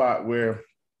absolutely a spot where,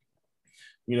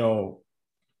 I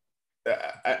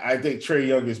think Trae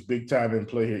Young is big time in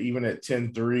play here, even at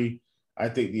 10-3. I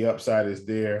think the upside is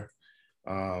there.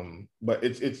 But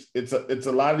it's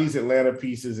a lot of these Atlanta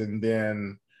pieces, and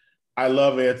then I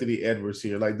love Anthony Edwards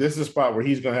here. This is a spot where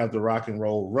he's going to have to rock and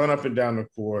roll, run up and down the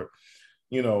court,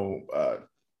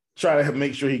 try to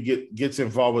make sure he gets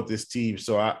involved with this team.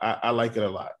 So I like it a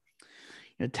lot.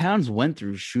 Towns went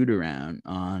through shoot around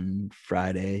on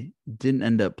Friday, didn't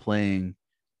end up playing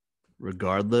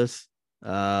regardless.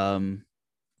 Are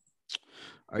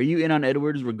you in on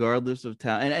Edwards regardless of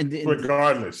Towns? And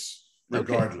regardless.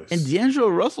 Okay. And D'Angelo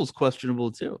Russell's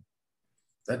questionable too.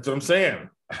 That's what I'm saying.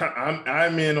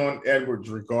 I'm in on Edwards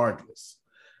regardless.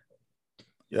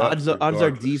 Yep, odds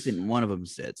are decent. One of them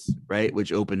sits, right?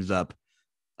 Which opens up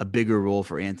a bigger role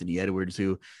for Anthony Edwards,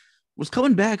 who was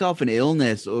coming back off an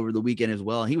illness over the weekend as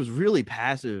well. He was really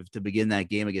passive to begin that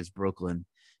game against Brooklyn.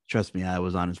 Trust me, I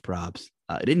was on his props.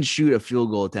 Didn't shoot a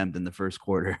field goal attempt in the first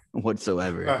quarter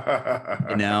whatsoever.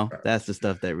 That's the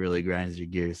stuff that really grinds your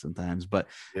gears sometimes. But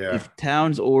yeah. if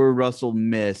Towns or Russell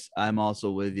miss, I'm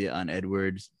also with you on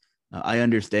Edwards. I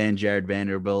understand Jared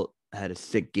Vanderbilt had a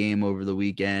sick game over the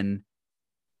weekend.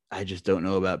 I just don't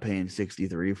know about paying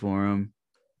 63 for him.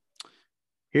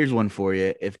 Here's one for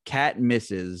you. If Cat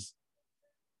misses,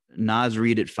 Naz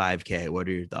Reid at 5K, what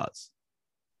are your thoughts?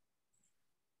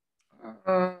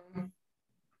 I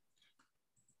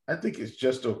think it's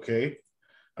just okay.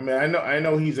 I mean, I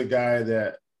know he's a guy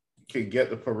that can get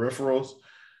the peripherals.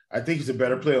 I think he's a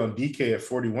better play on DK at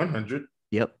 4,100.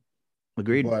 Yep.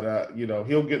 Agreed. But,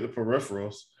 he'll get the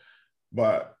peripherals.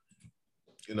 But,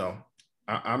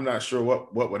 I'm not sure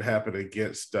what would happen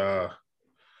against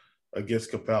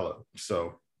Capella.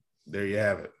 So there you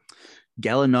have it.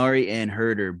 Gallinari and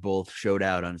Herder both showed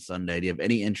out on Sunday. Do you have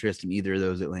any interest in either of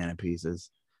those Atlanta pieces?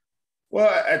 Well,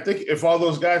 I think if all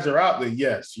those guys are out, then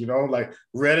yes, like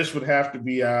Reddish would have to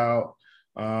be out.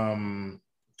 And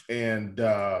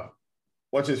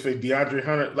what's his face? DeAndre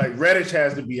Hunter. Like Reddish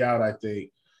has to be out, I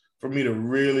think, for me to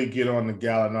really get on the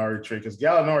Gallinari trade. Because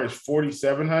Gallinari is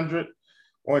 4,700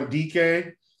 on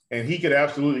DK, and he could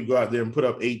absolutely go out there and put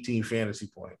up 18 fantasy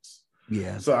points.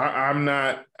 Yeah. So I'm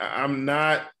not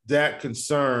that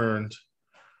concerned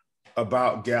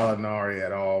about Gallinari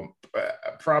at all.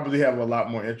 I probably have a lot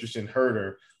more interest in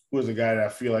Herder, who is a guy that I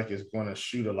feel like is going to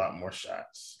shoot a lot more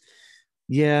shots.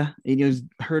 Yeah,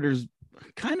 Herder's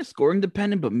kind of scoring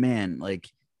dependent, but man, like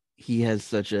he has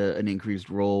such an increased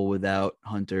role without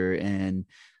Hunter, and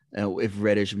if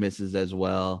Reddish misses as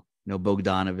well,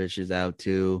 Bogdanovich is out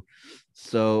too.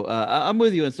 So I'm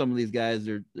with you on some of these guys.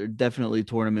 They're definitely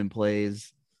tournament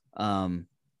plays,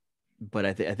 but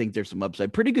I think there's some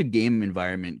upside. Pretty good game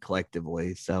environment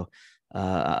collectively. So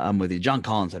I'm with you. John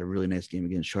Collins had a really nice game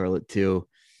against Charlotte too.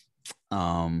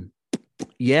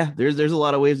 Yeah, there's a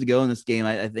lot of ways to go in this game.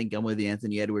 I think I'm with the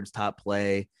Anthony Edwards top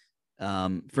play.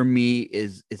 For me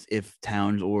is if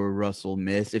Towns or Russell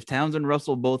miss. If Towns and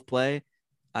Russell both play,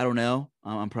 I don't know.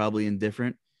 I'm probably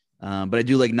indifferent. But I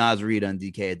do like Naz Reid on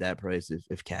DK at that price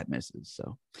if Cat misses.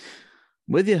 So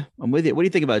I'm with you. What do you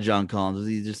think about John Collins? Is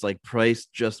he just like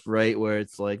priced just right where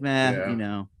it's like, I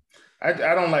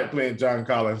don't like playing John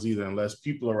Collins either unless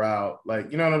people are out.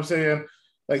 Like, you know what I'm saying?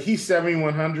 Like he's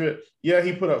 7,100. Yeah,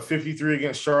 he put up 53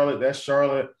 against Charlotte. That's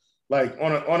Charlotte. Like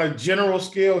on a general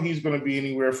scale, he's going to be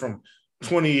anywhere from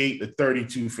 28 to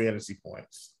 32 fantasy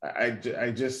points.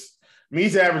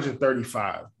 He's averaging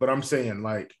 35, but I'm saying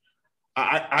like,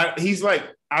 he's like,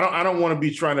 I don't want to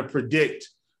be trying to predict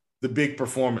the big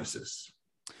performances.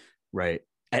 Right.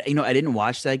 I didn't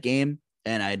watch that game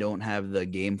and I don't have the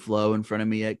game flow in front of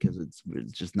me yet because it's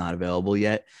just not available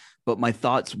yet. But my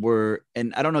thoughts were,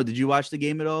 and I don't know, did you watch the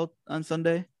game at all on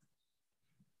Sunday?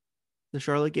 The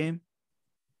Charlotte game?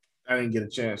 I didn't get a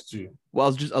chance to. Well,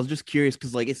 I was just curious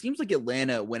because like it seems like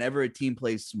Atlanta, whenever a team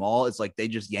plays small, it's like they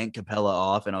just yank Capella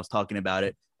off. And I was talking about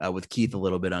it with Keith a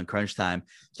little bit on Crunch Time.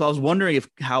 So I was wondering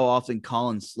how often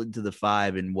Collins slid to the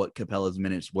 5 and what Capella's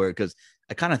minutes were, because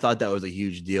I kind of thought that was a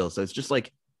huge deal. So it's just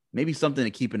like maybe something to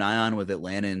keep an eye on with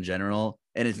Atlanta in general.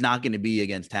 And it's not going to be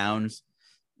against Towns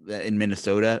in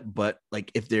Minnesota, but like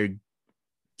if they're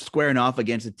squaring off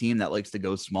against a team that likes to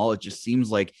go small, it just seems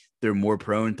like they're more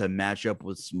prone to match up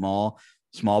with small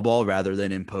ball rather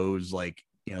than impose like,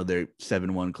 their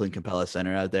 7-1 Clint Capella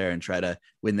center out there and try to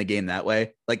win the game that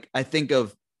way. Like I think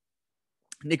of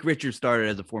Nick Richards started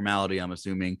as a formality, I'm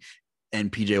assuming,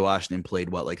 and PJ Washington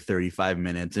played like 35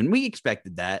 minutes, and we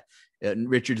expected that. And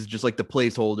Richards is just like the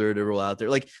placeholder to roll out there.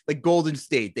 Like Golden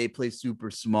State, they play super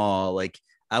small. Like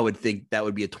I would think that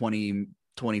would be a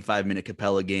 25-minute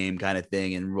Capella game kind of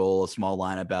thing and roll a small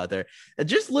lineup out there. And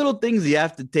just little things you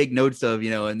have to take notes of,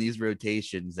 in these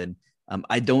rotations. And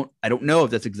I don't know if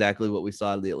that's exactly what we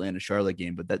saw in the Atlanta Charlotte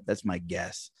game, but that's my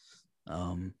guess.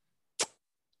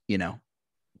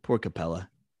 Poor Capella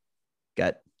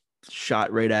got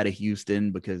shot right out of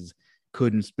Houston because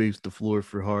couldn't space the floor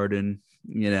for Harden,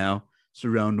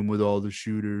 surround him with all the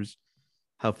shooters.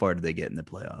 How far did they get in the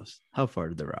playoffs? How far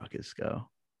did the Rockets go?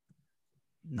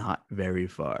 Not very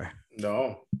far.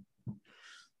 No.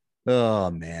 Oh,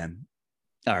 man.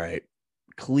 All right.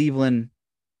 Cleveland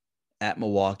at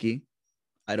Milwaukee.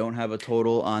 I don't have a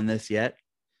total on this yet.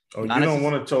 Oh, Giannis, you don't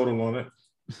want a total on it.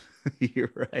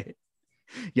 You're right.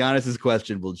 Giannis is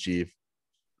questionable, Chief.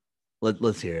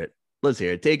 Let's hear it. Let's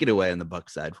hear it. Take it away on the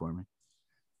Bucks side for me.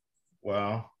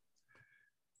 Well,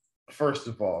 first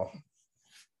of all,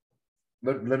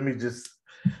 let me just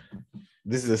 –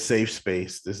 this is a safe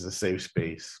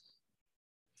space.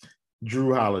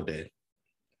 Drew Holiday,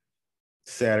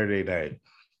 Saturday night,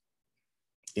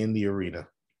 in the arena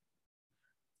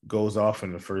goes off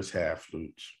in the first half,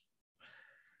 Luch.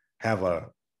 Have a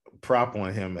prop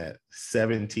on him at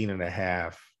 17 and a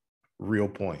half real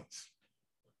points.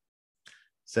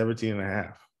 17 and a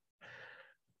half.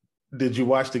 Did you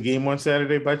watch the game on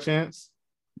Saturday by chance?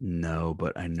 No,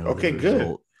 but I know Okay, the good.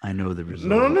 result. I know the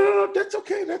result. No. That's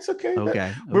okay.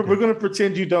 Okay. We're gonna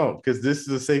pretend you don't, because this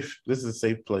is a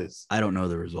safe place. I don't know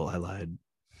the result. I lied.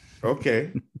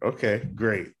 Okay.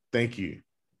 Great. Thank you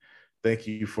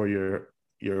for your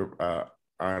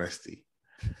honesty.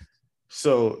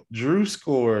 So Drew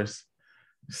scores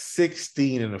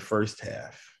 16 in the first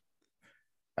half.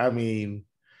 I mean,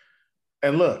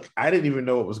 and look, I didn't even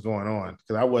know what was going on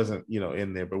because I wasn't,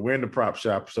 in there, but we're in the prop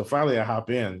shop. So finally I hop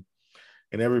in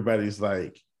and everybody's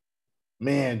like,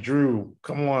 man, Drew,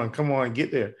 come on,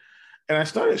 get there. And I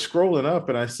started scrolling up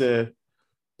and I said,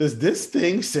 does this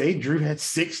thing say Drew had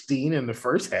 16 in the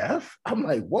first half? I'm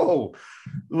like, whoa.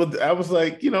 Well, I was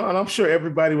like, and I'm sure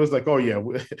everybody was like, oh yeah,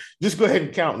 just go ahead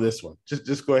and count this one.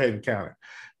 Just go ahead and count it.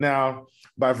 Now,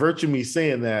 by virtue of me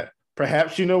saying that,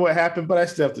 perhaps you know what happened, but I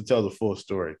still have to tell the full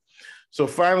story. So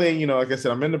finally, like I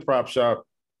said, I'm in the prop shop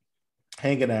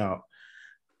hanging out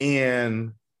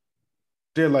and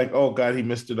they're like, oh God, he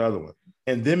missed another one.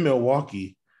 And then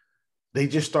Milwaukee, they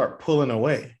just start pulling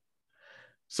away.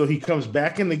 So he comes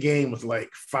back in the game with like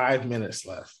 5 minutes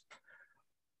left.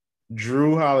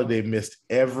 Drew Holiday missed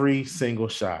every single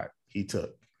shot he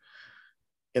took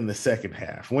in the second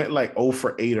half. Went like 0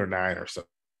 for 8 or 9 or something.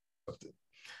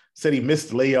 Said he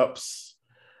missed layups.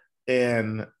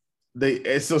 And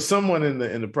so someone in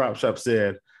the prop shop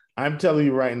said, I'm telling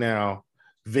you right now,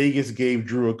 Vegas gave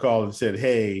Drew a call and said,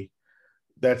 hey,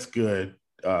 that's good.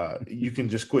 You can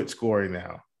just quit scoring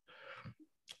now.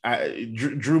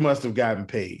 Drew must have gotten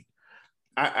paid.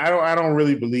 I don't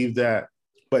really believe that,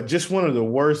 but just one of the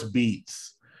worst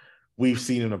beats we've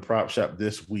seen in a prop shop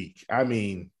this week. I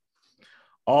mean,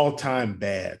 all time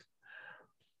bad.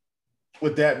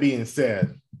 With that being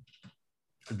said,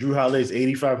 Drew Holiday's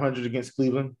 8,500 against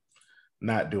Cleveland,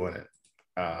 not doing it.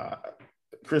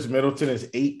 Chris Middleton is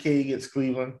 8K against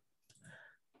Cleveland,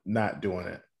 not doing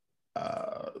it.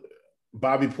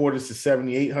 Bobby Portis is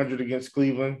 7,800 against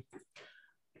Cleveland,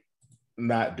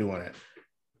 not doing it.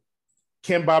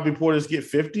 Can Bobby Portis get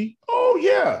 50? Oh,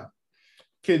 yeah.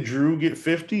 Can Drew get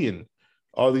 50 and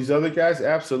all these other guys?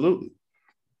 Absolutely.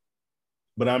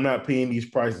 But I'm not paying these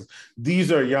prices.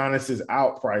 These are Giannis's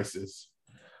out prices,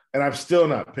 and I'm still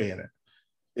not paying it.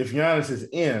 If Giannis is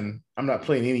in, I'm not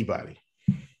playing anybody.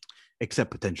 Except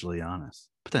potentially Giannis.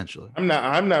 Potentially. I'm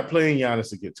not playing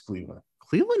Giannis against Cleveland.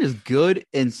 Cleveland is good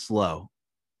and slow.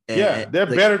 Yeah, there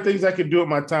are better things I could do with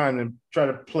my time than try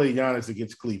to play Giannis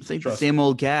against Cleveland. It's like the same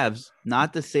old Cavs,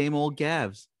 not the same old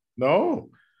Cavs. No.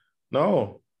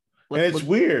 And it's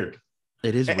weird.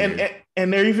 It is weird.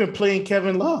 And they're even playing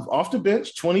Kevin Love off the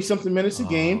bench, 20-something minutes a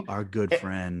game. Our good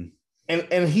friend.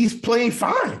 And he's playing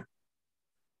fine.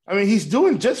 I mean, he's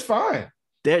doing just fine.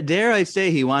 Dare I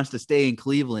say he wants to stay in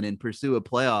Cleveland and pursue a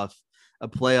playoff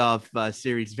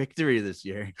series victory this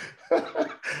year.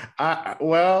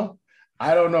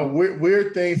 I don't know.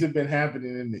 Weird things have been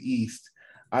happening in the East.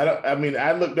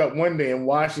 I looked up one day and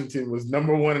Washington was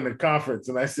number 1 in the conference,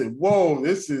 and I said, "Whoa,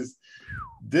 this is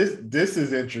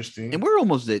interesting." And we're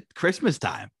almost at Christmas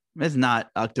time. It's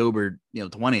not October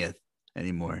 20th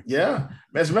anymore. Yeah,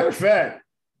 as a matter of fact,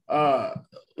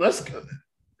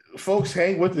 folks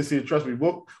hang with us here. Trust me,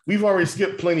 we've already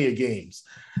skipped plenty of games.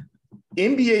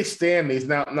 NBA standings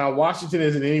now. Washington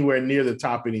isn't anywhere near the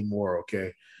top anymore.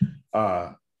 Okay.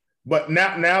 But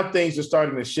now things are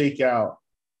starting to shake out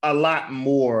a lot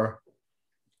more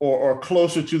or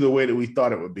closer to the way that we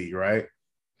thought it would be, right?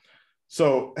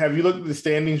 So have you looked at the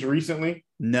standings recently?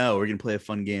 No, we're going to play a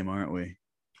fun game, aren't we?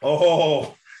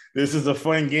 Oh, this is a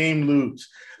fun game, Luch.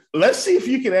 Let's see if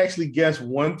you can actually guess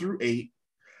 1 through 8.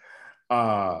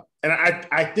 And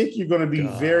I think you're going to be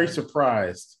very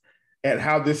surprised at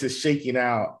how this is shaking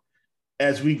out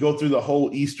as we go through the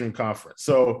whole Eastern Conference.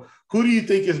 So who do you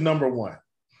think is number 1?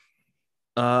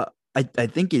 I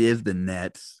think it is the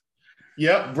Nets.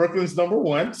 Yep, Brooklyn's number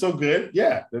 1. So good.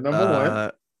 Yeah, they're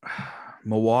number 1.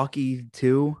 Milwaukee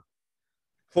 2.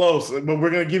 Close, but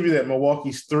we're going to give you that.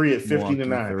 Milwaukee's 3 at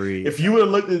 15-9. If you would have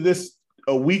looked at this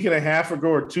a week and a half ago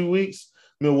or 2 weeks,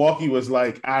 Milwaukee was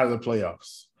like out of the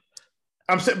playoffs.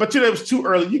 I'm saying, but it was too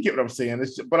early. You get what I'm saying.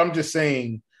 But I'm just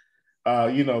saying,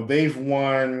 they've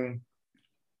won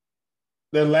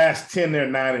their last 10. They're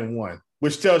 9-1,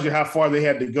 which tells you how far they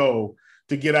had to go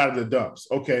to get out of the dumps.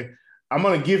 Okay, I'm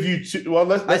gonna give you two. Well,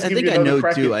 let's I give think you I another know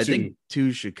crack two. at I two. think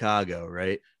two Chicago,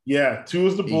 right? Yeah, two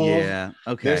is the Bulls. Yeah.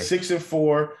 They're Okay.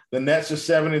 6-4. The Nets are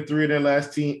 7-3 in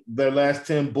their last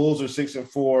 10. Bulls are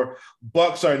 6-4.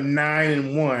 Bucks are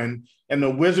 9-1, and the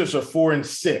Wizards are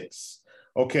 4-6.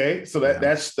 Okay, so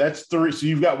that's three. So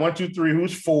you've got 1, 2, 3.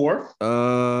 Who's four?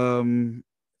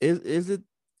 Is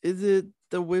it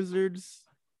the Wizards?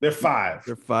 They're five.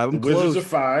 They're five. The Wizards are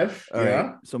five. All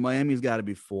right. So Miami's got to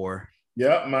be 4.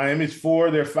 Yeah, Miami's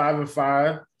 4. They're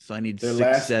 5-5. So I need their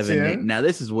 6, 7, 8. 10. Now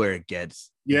this is where it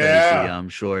gets dicey, I'm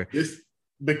sure.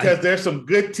 Because there's some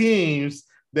good teams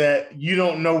that you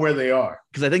don't know where they are.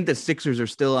 Because I think the Sixers are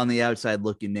still on the outside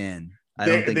looking in.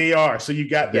 They are. So you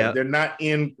got that. Yep. They're not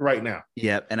in right now.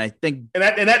 Yep. And I think and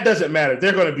that doesn't matter.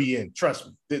 They're going to be in. Trust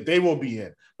me. They will be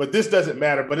in. But this doesn't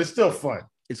matter. But it's still fun.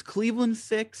 Is Cleveland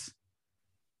 6?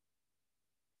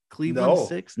 Cleveland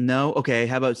 6? No. Okay.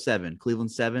 How about 7?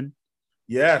 Cleveland 7?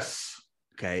 Yes.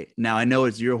 Okay. Now I know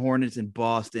it's your Hornets in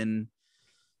Boston.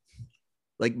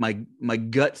 Like my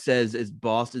gut says it's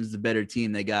Boston's the better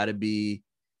team. They got to be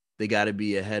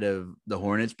ahead of the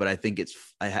Hornets, but I think it's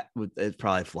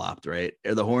probably flopped, right?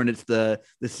 Are the Hornets the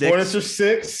 6? Hornets are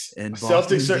 6 and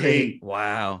Celtics are 8.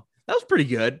 Wow. That was pretty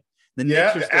good. The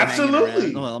Knicks are still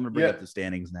absolutely. Well, I'm going to bring up the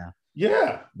standings now.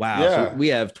 Yeah. Wow. Yeah. So we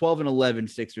have 12-11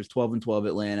 Sixers, 12-12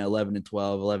 Atlanta, 11-12,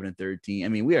 11-13. I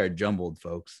mean, we are jumbled,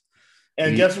 folks.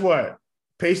 And guess what?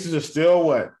 Pacers are still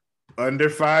what? Under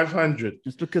 500.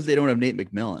 Just because they don't have Nate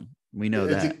McMillan. We know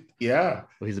that. Yeah.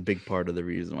 Well, he's a big part of the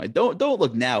reason why. Don't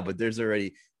look now, but there's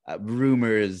already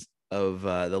rumors of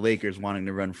the Lakers wanting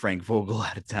to run Frank Vogel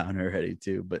out of town already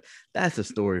too. But that's a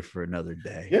story for another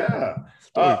day. Yeah.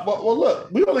 Well,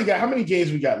 look, we only got how many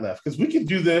games we got left? Because we can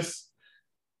do this.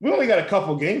 We only got a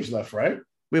couple games left, right?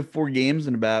 We have 4 games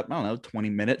in about, 20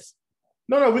 minutes.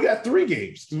 No, we got 3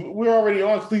 games. We're already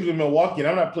on Cleveland, Milwaukee, and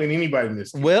I'm not playing anybody in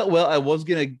this game. Well, I was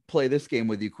going to play this game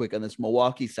with you quick on this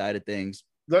Milwaukee side of things.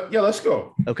 Yeah, let's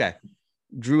go. Okay.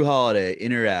 Drew Holiday,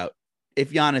 in or out?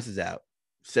 If Giannis is out,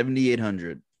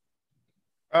 7,800.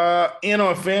 In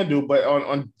on FanDuel, but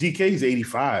on DK's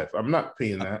 85. I'm not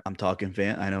paying that. I'm talking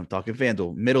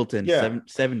FanDuel. Middleton,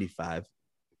 75.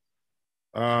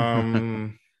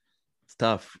 It's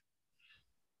tough.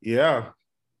 Yeah.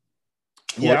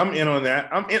 Yeah, I'm in on that.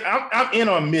 I'm in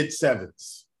on mid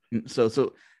 7s.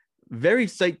 So very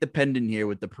site dependent here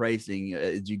with the pricing,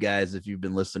 as you guys, if you've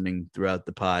been listening throughout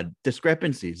the pod,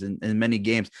 discrepancies in many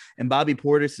games. And Bobby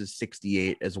Portis is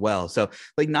 68 as well. So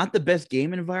like not the best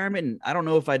game environment. And I don't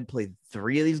know if I'd play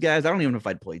 3 of these guys. I don't even know if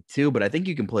I'd play 2, but I think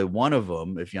you can play one of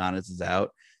them if Giannis is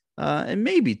out, and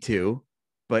maybe 2,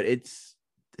 but it's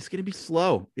going to be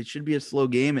slow. It should be a slow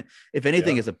game. If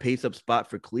anything, it's a pace up spot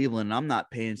for Cleveland. I'm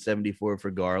not paying 74 for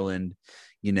Garland,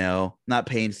 not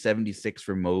paying 76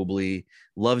 for Mobley.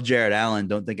 Love Jared Allen.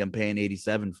 Don't think I'm paying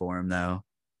 87 for him though.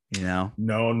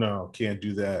 No, can't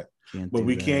do that. But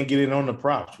we can't get in on the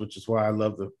props, which is why I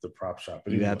love the prop shop.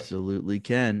 Anyway. You absolutely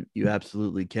can.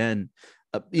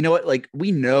 You know what? Like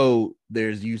we know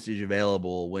there's usage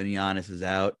available when Giannis is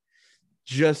out.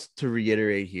 Just to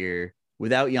reiterate here,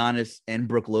 without Giannis and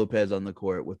Brook Lopez on the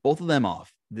court, with both of them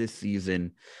off this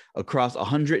season, across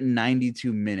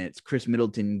 192 minutes, Chris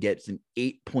Middleton gets an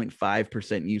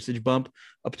 8.5% usage bump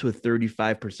up to a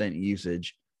 35%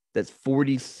 usage. That's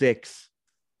 46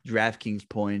 DraftKings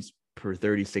points per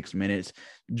 36 minutes.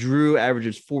 Drew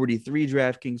averages 43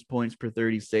 DraftKings points per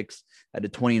 36 at a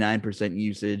 29%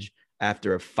 usage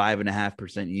after a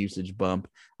 5.5% usage bump.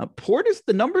 Portis,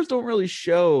 the numbers don't really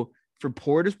show for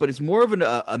Portis, but it's more of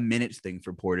a minutes thing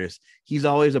for Portis. He's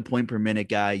always a point per minute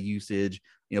guy usage,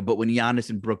 but when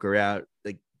Giannis and Brook are out,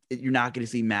 like you're not going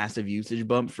to see massive usage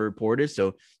bump for Portis.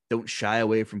 So don't shy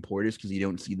away from Portis because you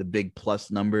don't see the big plus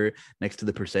number next to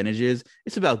the percentages.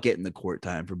 It's about getting the court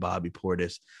time for Bobby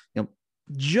Portis.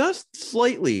 Just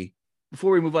slightly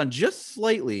before we move on, does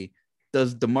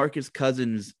DeMarcus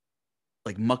Cousins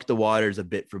like muck the waters a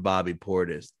bit for Bobby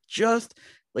Portis? Just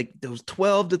like those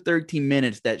 12 to 13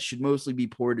 minutes that should mostly be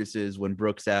Portis's when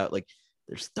Brook's out. Like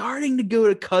they're starting to go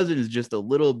to Cousins just a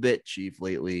little bit, Chief,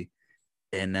 lately.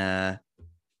 And, that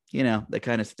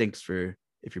kind of stinks for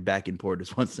if you're back in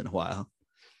Portis once in a while.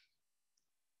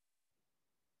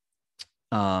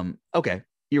 Okay.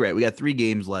 You're right. We got 3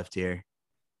 games left here.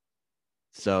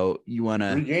 So you want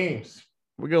to 3 games.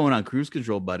 We're going on cruise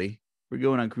control, buddy. We're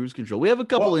going on cruise control. We have a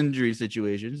couple injury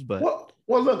situations, but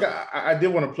well, look, I did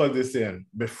want to plug this in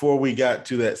before we got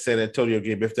to that San Antonio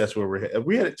game, if that's where we're headed. Are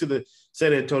we headed to the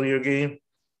San Antonio game?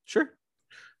 Sure.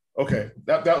 Okay,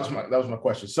 that was my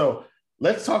question. So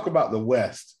let's talk about the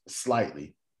West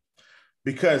slightly,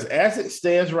 because as it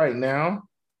stands right now,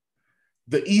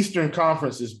 the Eastern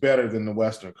Conference is better than the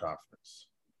Western Conference.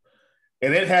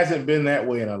 And it hasn't been that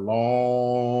way in a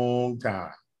long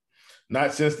time.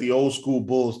 Not since the old school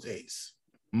Bulls days,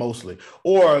 mostly.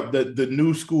 Or the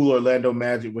new school Orlando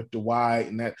Magic with Dwight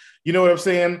and that, you know what I'm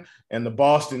saying? And the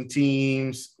Boston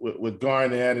teams with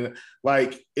Garnett. And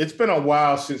like, it's been a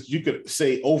while since you could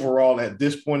say overall at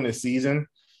this point in the season,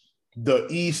 the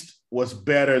East was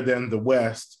better than the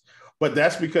West. But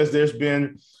that's because there's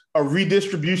been a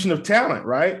redistribution of talent,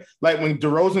 right? Like when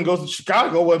DeRozan goes to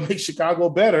Chicago, what makes Chicago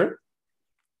better?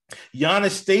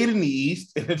 Giannis stayed in the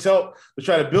East, and it's helped to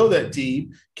try to build that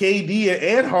team. KD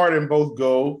and Harden both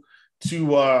go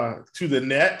to the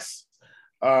Nets,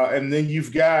 and then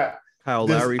you've got Kyle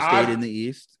Lowry stayed in the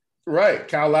East. Right,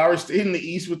 Kyle Lowry stayed in the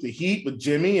East with the Heat, with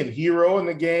Jimmy and Hero in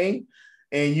the game,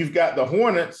 and you've got the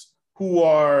Hornets, who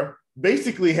are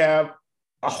basically have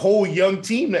a whole young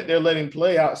team that they're letting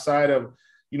play outside of,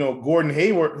 Gordon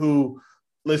Hayward, who.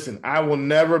 Listen, I will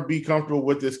never be comfortable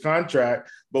with this contract,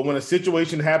 but when a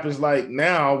situation happens like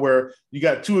now where you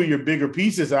got two of your bigger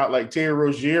pieces out like Terry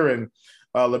Rozier and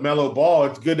LaMelo Ball,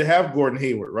 it's good to have Gordon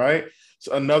Hayward, right? It's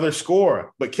another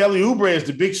scorer. But Kelly Oubre is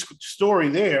the big story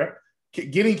there.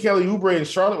 Getting Kelly Oubre in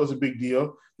Charlotte was a big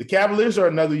deal. The Cavaliers are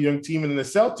another young team, and the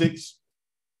Celtics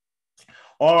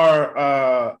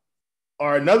are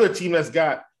another team that's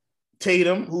got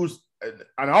Tatum, who's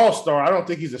an all-star. I don't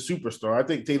think he's a superstar. I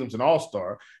think Tatum's an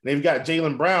all-star. They've got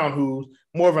Jaylen Brown, who's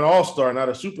more of an all-star, not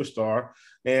a superstar.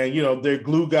 And, their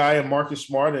glue guy and Marcus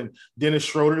Smart and Dennis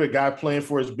Schroeder, the guy playing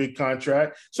for his big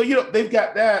contract. So, they've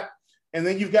got that. And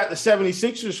then you've got the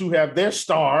 76ers who have their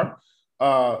star,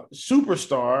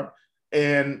 superstar,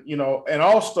 and, an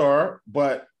all-star,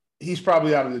 but he's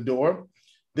probably out of the door.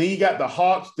 Then you got the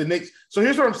Hawks, the Knicks. So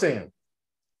here's what I'm saying.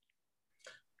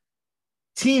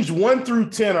 Teams 1 through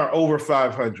 10 are over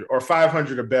 500 or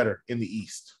 500 or better in the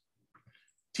East.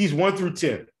 Teams 1 through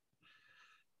 10.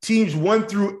 Teams 1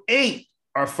 through 8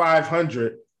 are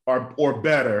 500 or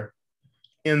better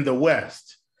in the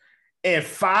West. And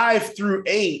 5 through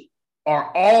 8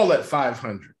 are all at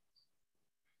 500.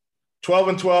 12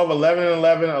 and 12, 11 and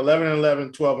 11, 11 and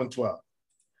 11, 12 and 12.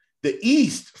 The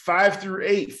East, 5 through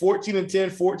 8, 14 and 10,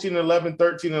 14 and 11,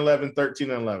 13 and 11, 13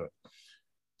 and 11.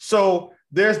 So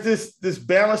there's this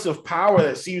balance of power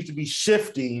that seems to be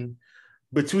shifting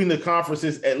between the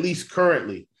conferences, at least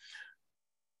currently.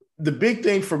 The big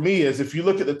thing for me is if you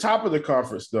look at the top of the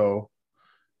conference, though,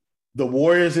 the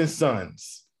Warriors and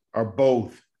Suns are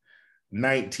both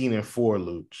 19 and 4,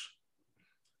 Luch.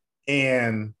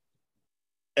 And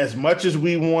as much as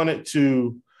we wanted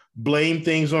to blame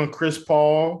things on Chris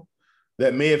Paul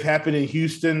that may have happened in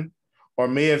Houston or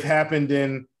may have happened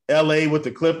in LA with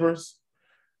the Clippers,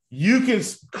 you can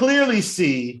clearly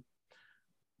see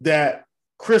that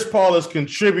Chris Paul is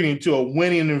contributing to a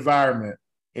winning environment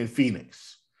in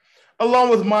Phoenix, along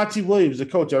with Monty Williams, the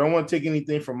coach. I don't want to take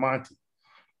anything from Monty.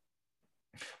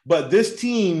 But this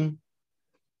team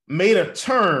made a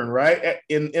turn, right,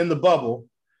 in the bubble.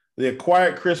 They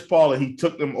acquired Chris Paul, and he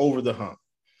took them over the hump.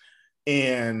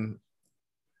 And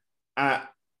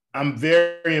I'm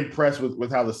very impressed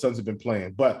with how the Suns have been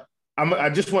playing. But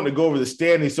I just want to go over the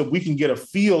standings so we can get a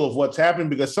feel of what's happening,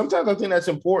 because sometimes I think that's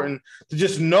important to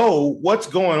just know what's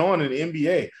going on in the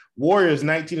NBA. Warriors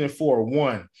 19-4,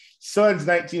 1. Suns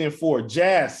 19-4.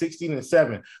 Jazz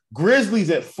 16-7. Grizzlies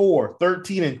at 4,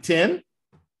 13-10.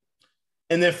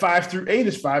 And then 5 through 8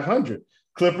 is 500.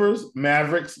 Clippers,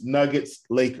 Mavericks, Nuggets,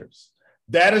 Lakers.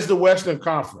 That is the Western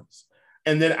Conference.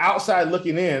 And then outside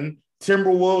looking in,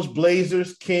 Timberwolves,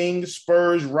 Blazers, Kings,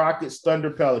 Spurs, Rockets,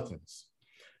 Thunder, Pelicans.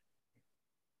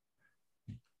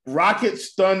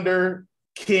 Rockets, Thunder,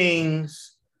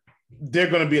 Kings, they're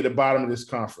going to be at the bottom of this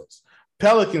conference.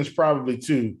 Pelicans probably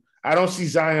too. I don't see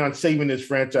Zion saving this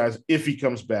franchise if he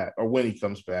comes back or when he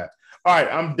comes back. All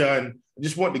right, I'm done. I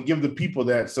just wanted to give the people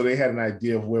that so they had an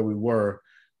idea of where we were.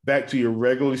 Back to your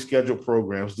regularly scheduled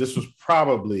programs. This was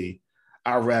probably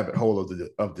our rabbit hole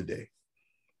of the day.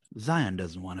 Zion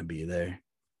doesn't want to be there.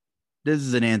 This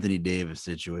is an Anthony Davis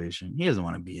situation. He doesn't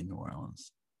want to be in New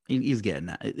Orleans. He's getting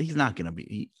that. He's not going to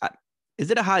be.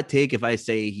 Is it a hot take if I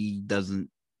say he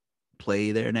doesn't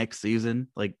play there next season?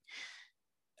 Like,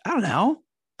 I don't know.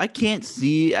 I can't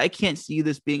see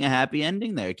this being a happy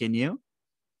ending there. Can you?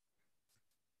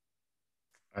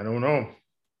 I don't know.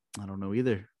 I don't know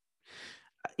either.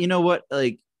 You know what?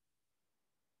 Like,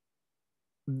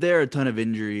 there are a ton of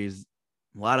injuries,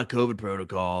 a lot of COVID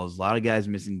protocols, a lot of guys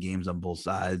missing games on both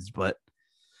sides, but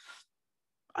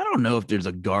I don't know if there's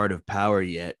a guard of power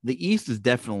yet. The East is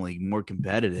definitely more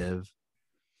competitive,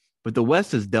 but the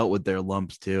West has dealt with their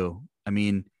lumps too. I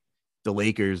mean, the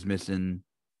Lakers missing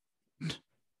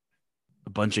a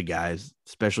bunch of guys,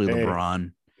 especially Hey,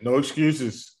 LeBron. no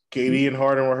excuses. KD and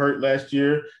Harden were hurt last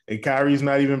year, and Kyrie's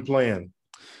not even playing.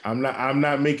 I'm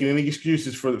not making any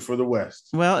excuses for the West.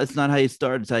 Well, it's not how you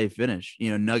start, it's how you finish.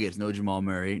 Nuggets, no Jamal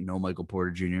Murray, no Michael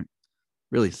Porter Jr.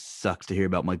 Really sucks to hear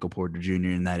about Michael Porter Jr.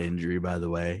 and that injury, by the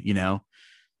way.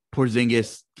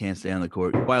 Porzingis can't stay on the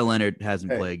court. Kawhi Leonard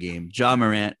hasn't played a game. Ja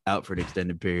Morant out for an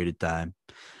extended period of time.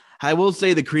 I will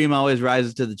say the cream always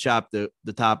rises to the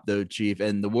top, though, Chief.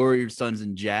 And the Warriors, Suns,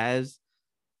 and Jazz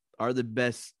are the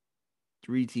best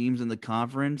 3 teams in the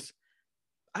conference.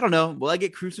 I don't know. Will I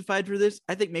get crucified for this?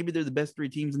 I think maybe they're the best 3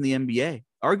 teams in the NBA.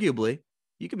 Arguably,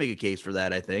 you can make a case for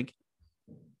that, I think.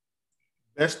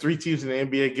 Best 3 teams in the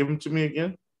NBA. Give them to me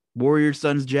again. Warriors,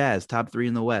 Suns, Jazz, top 3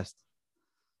 in the West.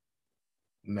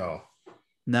 No.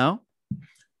 No?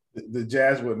 The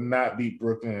Jazz would not beat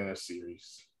Brooklyn in a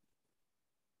series.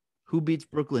 Who beats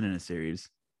Brooklyn in a series?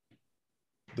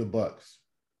 The Bucks.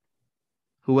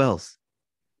 Who else?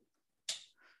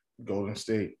 Golden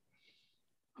State.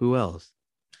 Who else?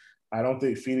 I don't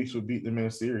think Phoenix would beat them in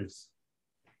a series.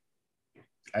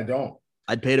 I don't.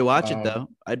 I'd pay to watch it, though.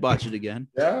 I'd watch it again.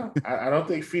 Yeah, I don't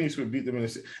think Phoenix would beat them in a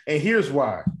series. And here's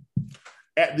why.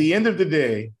 At the end of the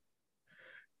day,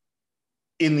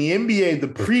 in the NBA, the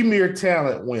premier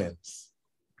talent wins.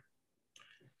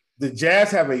 The Jazz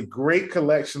have a great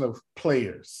collection of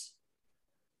players,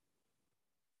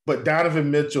 but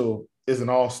Donovan Mitchell is an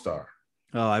all-star.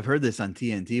 Oh, I've heard this on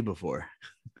TNT before.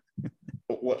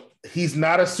 He's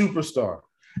not a superstar.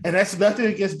 And that's nothing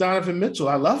against Donovan Mitchell.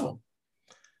 I love him.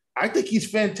 I think he's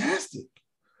fantastic.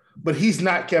 But he's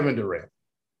not Kevin Durant.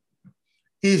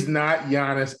 He's not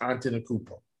Giannis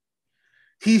Antetokounmpo.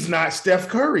 He's not Steph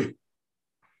Curry.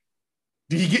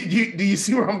 Do you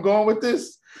see where I'm going with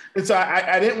this? And so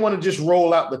I didn't want to just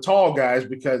roll out the tall guys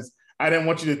because I didn't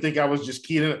want you to think I was just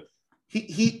kidding.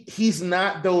 He's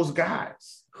not those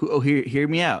guys. Hear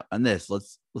me out on this.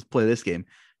 Let's play this game.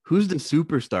 Who's the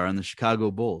superstar on the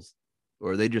Chicago Bulls?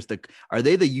 Or are they are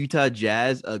they the Utah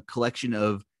Jazz, a collection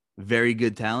of very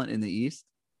good talent in the East?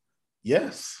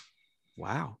 Yes.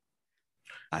 Wow.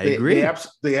 I agree.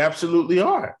 They absolutely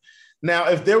are. Now,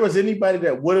 if there was anybody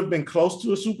that would have been close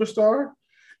to a superstar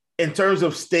in terms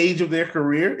of stage of their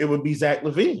career, it would be Zach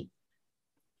LaVine.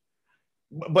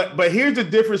 But here's the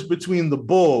difference between the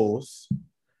Bulls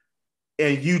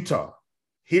and Utah.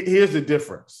 Here's the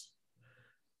difference.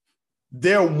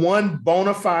 Their one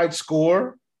bona fide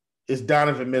scorer is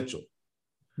Donovan Mitchell.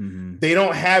 Mm-hmm. They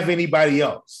don't have anybody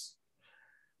else.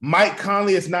 Mike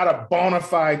Conley is not a bona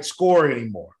fide scorer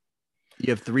anymore.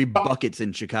 You have 3 buckets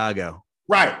in Chicago.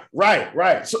 Right.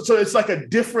 So it's like a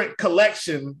different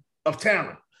collection of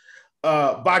talent.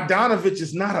 Bogdanovich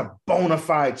is not a bona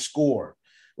fide scorer,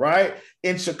 right?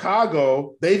 In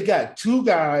Chicago, they've got 2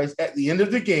 guys at the end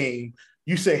of the game.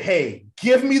 You say, hey,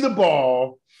 give me the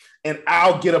ball and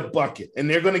I'll get a bucket. And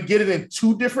they're going to get it in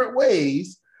 2 different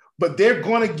ways, but they're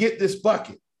going to get this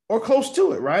bucket or close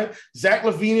to it, right? Zach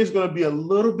LaVine is going to be have a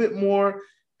little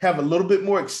bit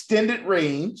more extended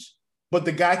range, but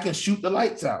the guy can shoot the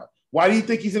lights out. Why do you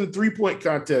think he's in a 3-point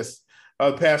contest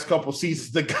the past couple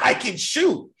seasons? The guy can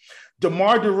shoot.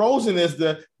 DeMar DeRozan is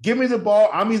give me the ball.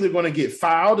 I'm either going to get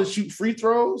fouled and shoot free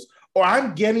throws, or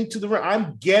I'm getting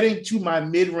to my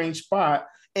mid-range spot,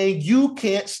 and you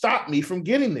can't stop me from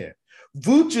getting there.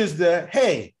 Vooch is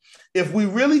hey, if we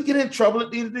really get in trouble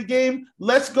at the end of the game,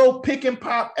 let's go pick and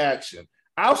pop action.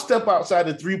 I'll step outside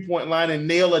the 3-point line and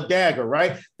nail a dagger,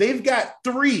 right? They've got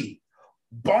 3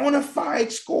 bona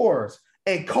fide scorers,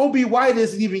 and Kobe White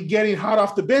isn't even getting hot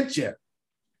off the bench yet.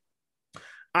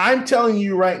 I'm telling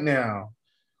you right now,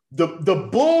 the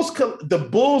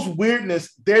Bulls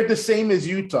weirdness, they're the same as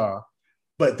Utah,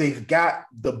 but they've got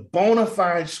the bona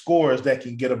fide scorers that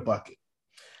can get a bucket.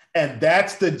 And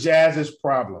that's the Jazz's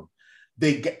problem.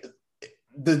 The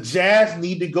Jazz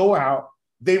need to go out.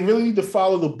 They really need to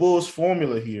follow the Bulls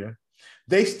formula here.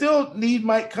 They still need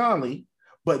Mike Conley,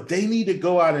 but they need to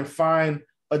go out and find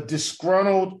a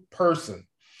disgruntled person,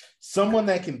 someone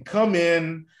that can come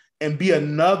in and be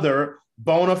another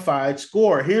bona fide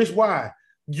scorer. Here's why.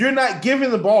 You're not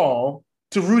giving the ball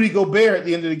to Rudy Gobert at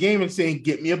the end of the game and saying,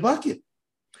 get me a bucket.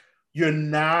 You're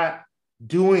not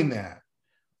doing that.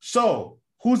 So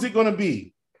who's it going to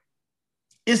be?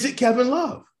 Is it Kevin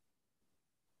Love?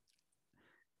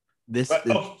 This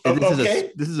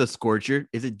is a scorcher.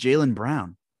 Is it Jaylen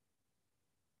Brown?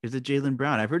 I've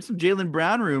heard some Jaylen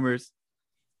Brown rumors.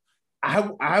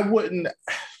 I wouldn't.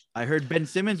 I heard Ben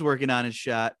Simmons working on his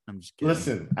shot. I'm just kidding.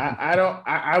 Listen,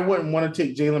 I wouldn't want to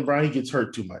take Jaylen Brown. He gets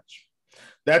hurt too much.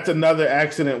 That's another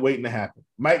accident waiting to happen.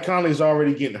 Mike Conley's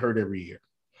already getting hurt every year.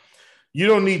 You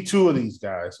don't need 2 of these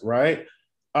guys, right?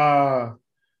 Uh,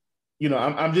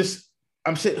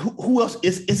 I'm saying who else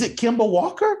is it? Kemba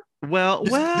Walker?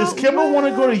 Does Kemba want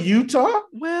to go to Utah?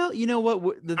 Well, you know what?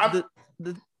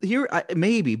 The here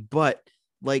maybe, but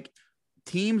like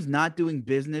teams not doing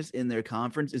business in their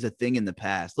conference is a thing in the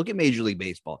past. Look at Major League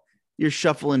Baseball. You're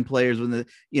shuffling players when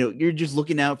you're just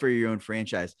looking out for your own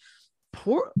franchise.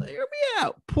 Hear me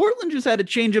out. Portland just had a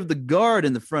change of the guard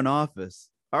in the front office.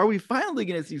 Are we finally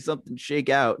going to see something shake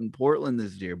out in Portland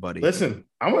this year, buddy? Listen,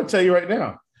 I'm going to tell you right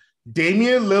now.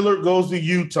 Damian Lillard goes to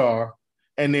Utah,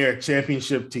 and they're a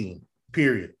championship team,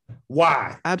 period.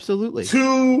 Why? Absolutely.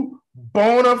 Two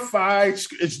bona fide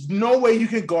 – it's no way you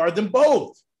can guard them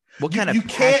both. What kind of you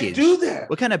package? Can't do that.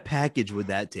 What kind of package would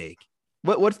that take?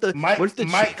 What's the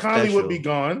Mike Conley would be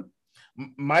gone.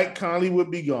 Mike Conley would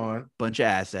be gone. Bunch of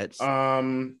assets.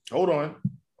 Hold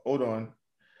on.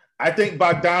 I think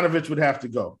Bogdanovich would have to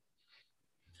go.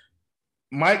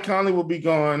 Mike Conley will be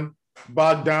gone.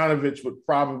 Bogdanovich would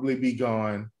probably be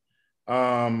gone.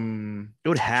 It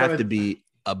would have to be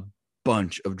a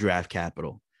bunch of draft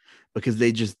capital because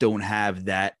they just don't have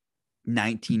that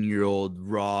 19-year-old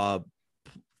raw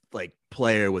like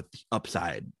player with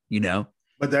upside,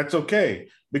 But that's okay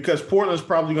because Portland's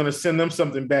probably going to send them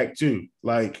something back too.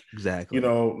 Like, exactly,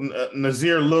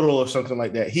 Nazir Little or something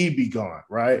like that. He'd be gone,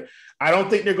 right? I don't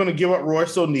think they're going to give up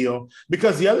Royce O'Neal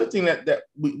because the other thing that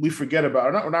we forget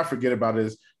about, or not forget about,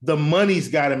 is the money's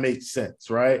got to make sense,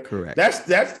 right? Correct. That's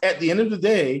at the end of the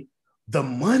day, the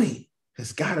money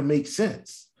has got to make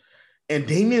sense. And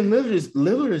Damian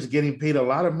Lillard is getting paid a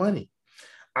lot of money.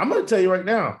 I'm going to tell you right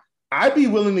now, I'd be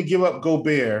willing to give up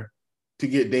Gobert to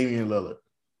get Damian Lillard.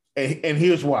 And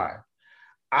here's why.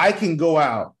 I can go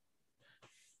out.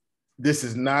 This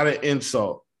is not an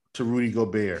insult to Rudy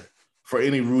Gobert for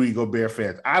any Rudy Gobert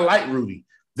fans. I like Rudy.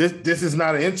 This is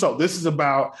not an insult. This is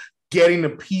about getting the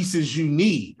pieces you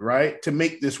need, right, to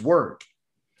make this work.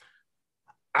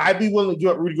 I'd be willing to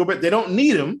give up Rudy Gobert. They don't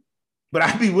need him, but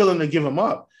I'd be willing to give him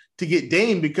up to get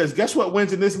Dame because guess what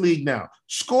wins in this league now?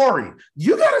 Scoring.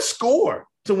 You got to score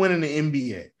to win in the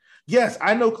NBA. Yes,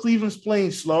 I know Cleveland's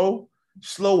playing slower,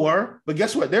 but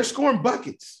guess what? They're scoring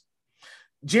buckets.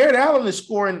 Jared Allen is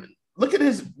scoring. Look at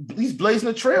he's blazing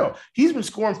a trail. He's been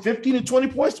scoring 15 to 20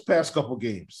 points the past couple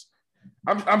games.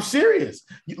 I'm serious.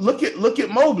 Look at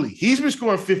Mobley. He's been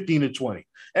scoring 15 to 20.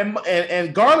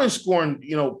 And Garland's scoring,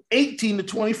 18 to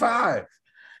 25.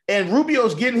 And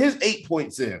Rubio's getting his 8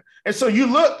 points in. And so you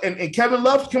look, and Kevin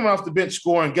Love's coming off the bench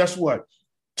scoring, guess what?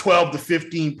 12 to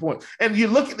 15 points. And you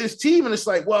look at this team and it's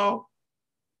like, well,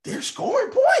 they're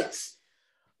scoring points.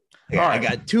 Yeah, all right. I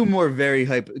got two more very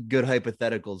good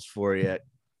hypotheticals for you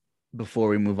before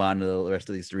we move on to the rest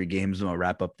of these three games and I'll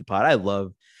wrap up the pod. I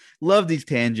love these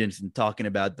tangents and talking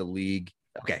about the league.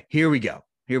 Okay, here we go.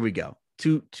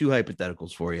 Two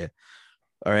hypotheticals for you.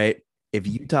 All right. If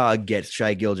Utah gets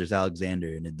Shai Gilgeous-Alexander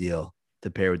in a deal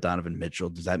to pair with Donovan Mitchell,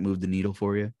 does that move the needle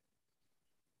for you?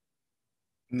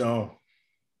 No.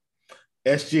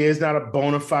 SGA is not a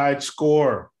bona fide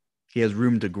scorer. He has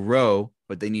room to grow,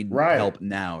 but they need help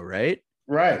now, right?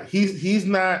 Right. He's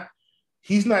not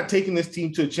taking this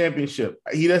team to a championship.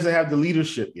 He doesn't have the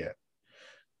leadership yet.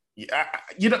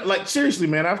 Seriously,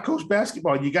 man, I've coached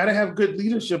basketball. You got to have good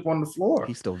leadership on the floor.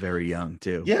 He's still very young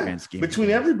too. Yeah, between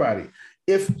everybody.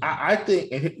 If I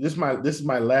think, and this is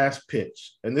my last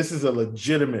pitch, and this is a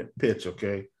legitimate pitch,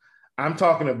 okay? I'm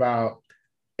talking about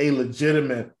a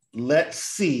legitimate, let's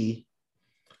see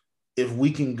if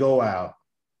we can go out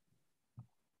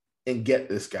and get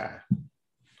this guy.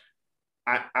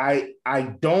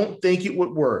 I don't think it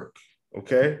would work,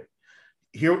 okay?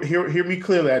 Hear me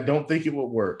clearly. I don't think it would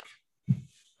work.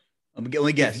 Let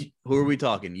me guess. Who are we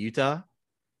talking? Utah?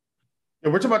 Yeah,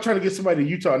 we're talking about trying to get somebody to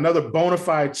Utah, another bona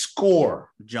fide scorer.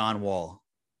 John Wall.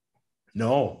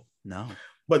 No.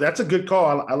 But that's a good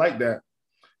call. I like that.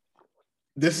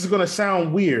 This is going to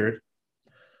sound weird,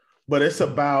 but it's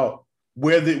about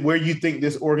where you think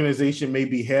this organization may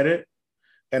be headed,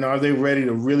 and are they ready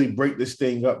to really break this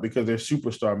thing up because their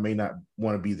superstar may not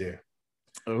want to be there.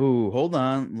 Oh, hold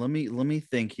on. Let me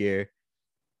think here.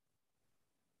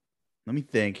 Let me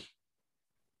think.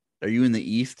 Are you in the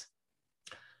East?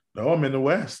 No, I'm in the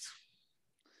West.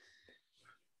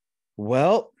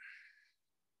 Well,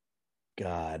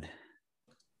 God,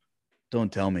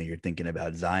 don't tell me you're thinking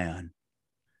about Zion.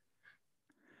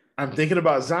 I'm thinking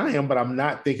about Zion, but I'm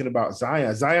not thinking about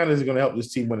Zion. Zion isn't going to help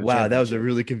this team win a championship. Wow, that was a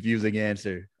really confusing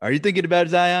answer. Are you thinking about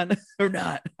Zion or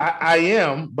not? I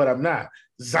am, but I'm not.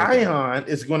 Zion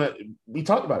is going to – we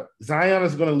talked about it. Zion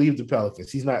is going to leave the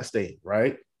Pelicans. He's not staying,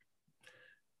 right?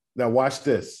 Now watch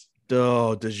this.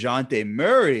 Oh, DeJounte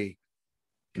Murray.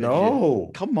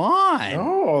 No. Come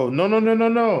on.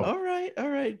 No. All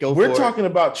right. Go We're for talking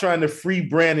about trying to free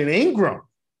Brandon Ingram.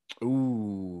 it.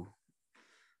 Ooh.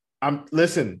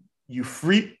 Listen, you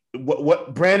free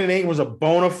what Brandon Ingram was a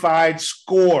bona fide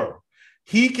scorer.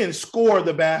 He can score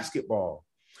the basketball,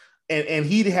 and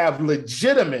he'd have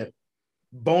legitimate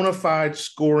bona fide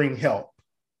scoring help,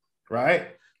 right?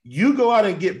 You go out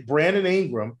and get Brandon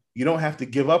Ingram, you don't have to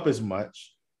give up as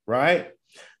much, right?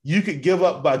 You could give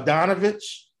up Bogdanovich,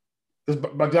 because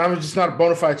Bogdanovich is not a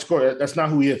bona fide scorer. That's not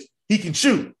who he is. He can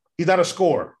shoot. He's not a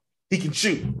scorer. He can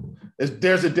shoot.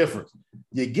 There's a difference.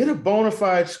 You get a bona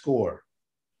fide scorer,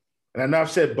 and I know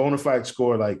I've said bona fide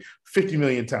scorer like 50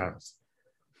 million times.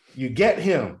 You get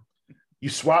him. You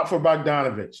swap for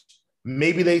Bogdanovich.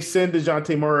 Maybe they send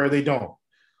DeJounte Murray or they don't.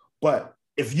 But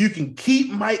if you can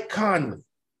keep Mike Conley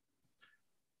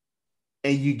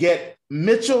and you get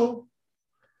Mitchell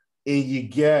and you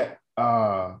get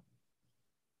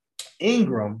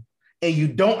Ingram and you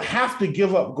don't have to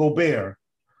give up Gobert,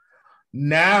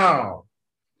 now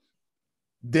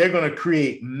they're going to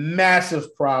create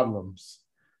massive problems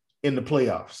in the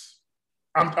playoffs.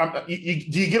 Do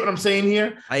you get what I'm saying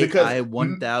here? I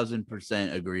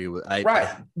 1000% agree with.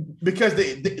 Because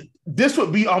this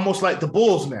would be almost like the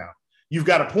Bulls now. You've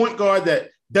got a point guard that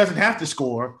doesn't have to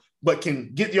score, but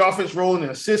can get the offense rolling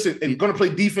and assist and going to play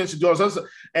defense and do all this other stuff.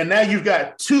 And now you've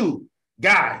got two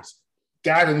guys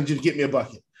that need you to get me a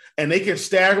bucket. And they can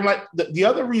stagger them. Like the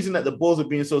other reason that the Bulls are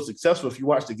being so successful, if you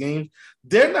watch the games,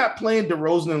 they're not playing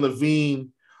DeRozan and Levine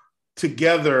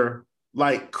together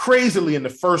like crazily in the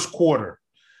first quarter.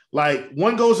 Like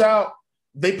one goes out,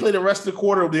 they play the rest of the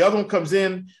quarter. The other one comes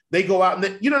in, they go out,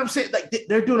 and you know what I'm saying? Like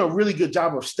they're doing a really good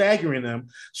job of staggering them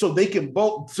so they can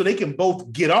both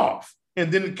get off. And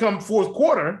then come fourth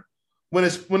quarter, when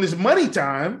it's money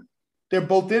time, they're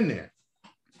both in there.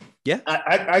 Yeah,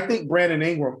 I think Brandon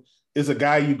Ingram is a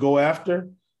guy you go after,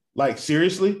 like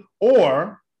seriously,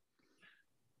 or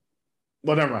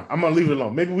well, never mind. I'm gonna leave it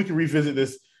alone. Maybe we can revisit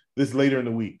this later in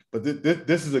the week. But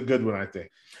this is a good one, I think.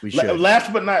 We should.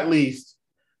 Last but not least,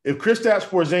 if Kristaps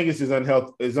Porzingis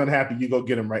is unhappy, you go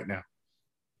get him right now.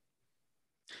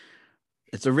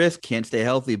 It's a risk. Can't stay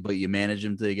healthy, but you manage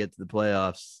him to get to the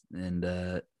playoffs, and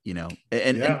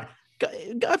and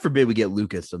God forbid we get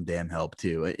Lucas some damn help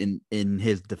too. In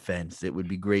his defense, it would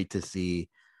be great to see.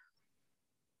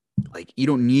 Like, you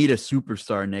don't need a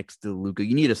superstar next to Luka.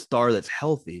 You need a star that's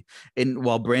healthy. And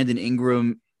while Brandon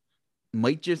Ingram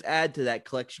might just add to that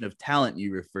collection of talent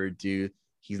you referred to,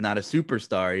 he's not a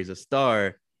superstar. He's a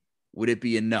star. Would it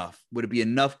be enough? Would it be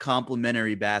enough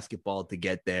complimentary basketball to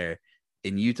get there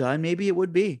in Utah? And maybe it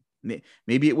would be.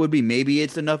 Maybe it would be. Maybe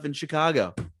it's enough in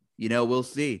Chicago. We'll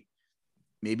see.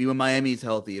 Maybe when Miami's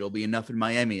healthy, it'll be enough in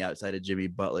Miami outside of Jimmy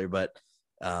Butler. But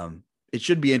it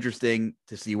should be interesting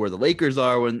to see where the Lakers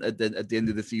are when at the end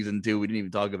of the season too. We didn't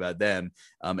even talk about them.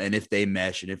 And if they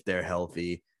mesh and if they're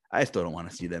healthy, I still don't want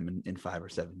to see them in 5 or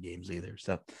 7 games either.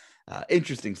 So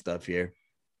interesting stuff here.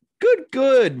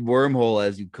 Good wormhole,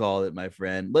 as you call it, my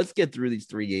friend. Let's get through these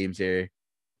 3 games here.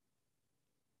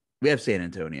 We have San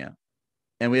Antonio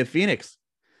and we have Phoenix,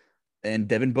 and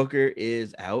Devin Booker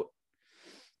is out.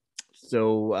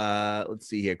 So let's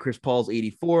see here. Chris Paul's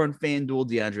 84 on FanDuel,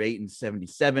 DeAndre Ayton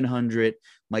 7,700.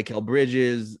 Mikal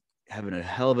Bridges having a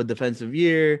hell of a defensive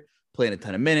year, playing a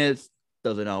ton of minutes,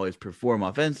 doesn't always perform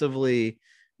offensively.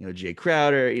 Jay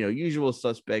Crowder, usual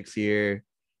suspects here.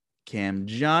 Cam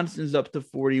Johnson's up to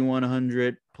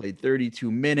 4,100, played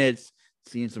 32 minutes,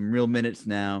 seeing some real minutes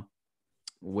now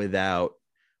without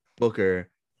Booker.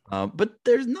 But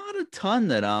there's not a ton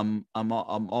that I'm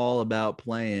all about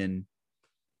playing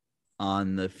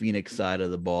on the Phoenix side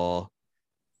of the ball.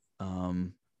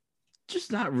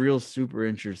 Just not real super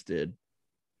interested.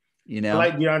 I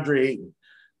like DeAndre Ayton.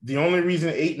 The only reason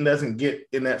Ayton doesn't get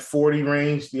in that 40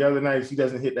 range the other night is he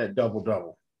doesn't hit that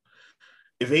double-double.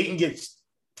 If Ayton gets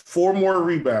 4 more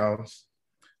rebounds,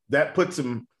 that puts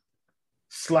him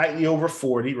slightly over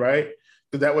 40, right?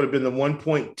 Because that would have been the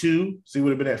 1.2. So he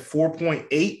would have been at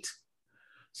 4.8.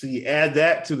 So you add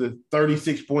that to the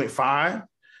 36.5,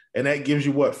 and that gives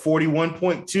you what,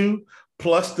 41.2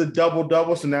 plus the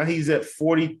double-double. So now he's at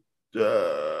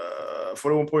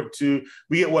 41.2.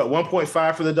 We get what,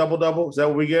 1.5 for the double-double? Is that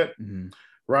what we get? Mm-hmm.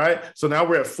 Right? So now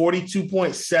we're at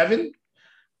 42.7.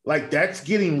 Like, that's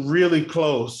getting really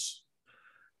close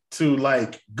to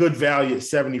like good value at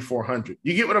 7,400.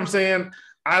 You get what I'm saying?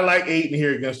 I like Ayton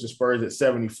here against the Spurs at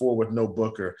 74 with no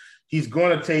Booker. He's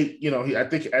going to take,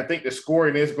 I think the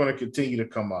scoring is going to continue to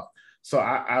come up. So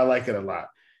I like it a lot.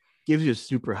 Gives you a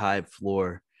super high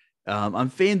floor On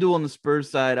FanDuel on the Spurs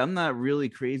side, I'm not really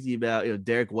crazy about,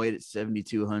 Derek White at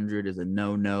 7,200 is a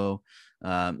no.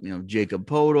 Jacob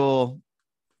Podol.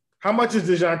 How much is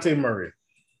DeJounte Murray?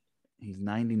 He's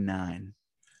 99.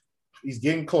 He's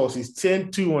getting close. He's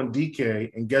 10-2 on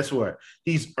DK. And guess what?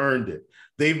 He's earned it.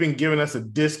 They've been giving us a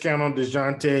discount on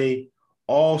DeJounte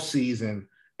all season.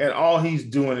 And all he's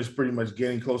doing is pretty much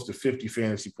getting close to 50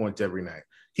 fantasy points every night.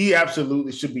 He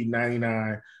absolutely should be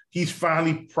 99. He's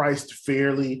finally priced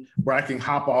fairly where I can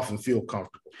hop off and feel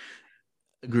comfortable.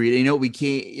 Agreed. We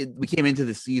came into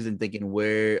the season thinking,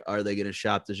 where are they going to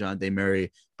shop DeJounte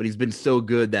Murray? But he's been so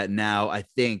good that now I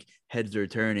think heads are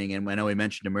turning. And I know we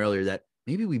mentioned him earlier that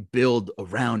maybe we build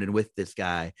around and with this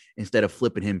guy instead of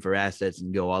flipping him for assets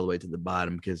and go all the way to the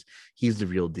bottom, because he's the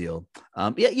real deal.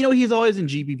 He's always in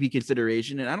GPP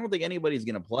consideration, and I don't think anybody's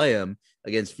going to play him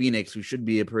against Phoenix, who should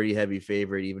be a pretty heavy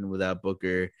favorite even without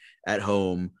Booker at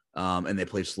home. And they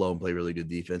play slow and play really good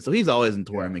defense. So he's always in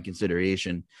tournament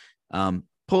consideration.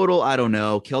 Podol, I don't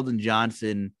know. Keldon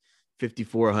Johnson,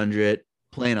 5,400,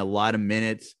 playing a lot of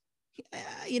minutes.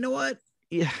 You know what?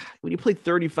 Yeah, when you play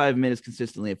 35 minutes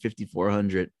consistently at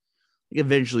 5,400,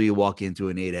 eventually you walk into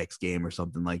an 8X game or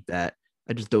something like that.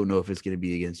 I just don't know if it's going to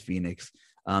be against Phoenix.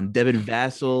 Devin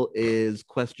Vassell is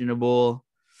questionable.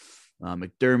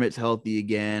 McDermott's healthy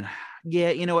again.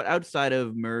 Yeah, you know what? Outside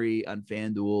of Murray on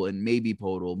FanDuel and maybe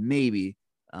Podol,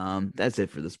 that's it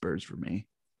for the Spurs for me.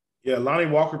 Yeah, Lonnie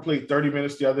Walker played 30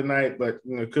 minutes the other night, but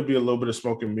it could be a little bit of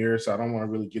smoke and mirrors, so I don't want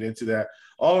to really get into that.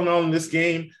 All in all, in this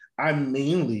game, I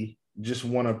mainly just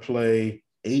want to play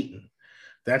Ayton.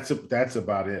 That's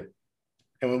about it.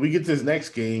 And when we get to this next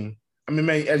game, I mean,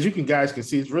 man, as you guys can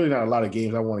see, it's really not a lot of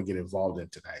games I want to get involved in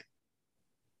tonight.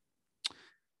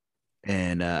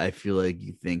 And I feel like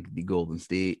you think the Golden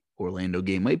State Orlando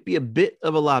game might be a bit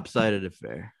of a lopsided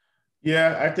affair.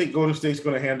 Yeah, I think Golden State's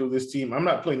going to handle this team. I'm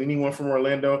not playing anyone from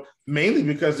Orlando, mainly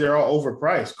because they're all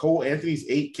overpriced. Cole Anthony's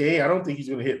 $8K. I don't think he's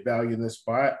going to hit value in this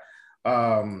spot.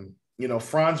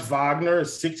 Franz Wagner is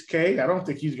 $6K. I don't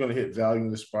think he's going to hit value in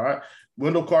this spot.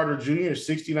 Wendell Carter Jr. is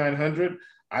 $6,900.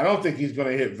 I don't think he's going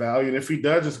to hit value. And if he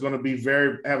does, it's going to be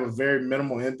have a very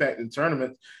minimal impact in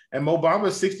tournaments. And Mo Bamba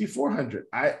is $6,400.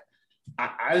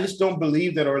 I just don't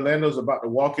believe that Orlando's about to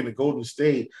walk into Golden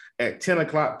State at 10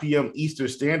 o'clock p.m. Eastern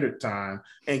Standard Time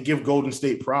and give Golden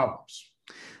State problems.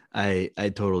 I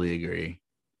totally agree.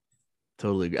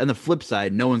 Totally agree. On the flip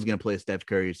side, no one's going to play Steph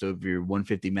Curry. So if you're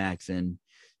 150 max and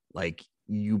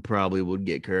you probably would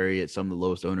get Curry at some of the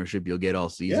lowest ownership you'll get all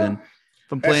season. Yeah.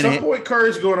 If I'm playing at some point,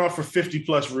 Curry's going off for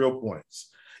 50+ real points.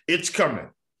 It's coming.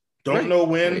 Don't know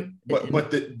when,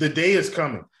 but the day is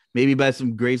coming. Maybe by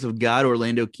some grace of God,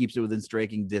 Orlando keeps it within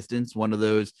striking distance. One of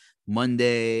those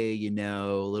Monday,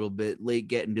 a little bit late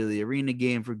getting to the arena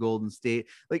game for Golden State.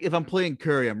 If I'm playing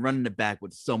Curry, I'm running it back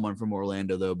with someone from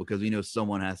Orlando, though, because we know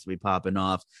someone has to be popping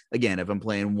off. Again, if I'm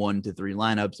playing 1 to 3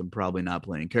 lineups, I'm probably not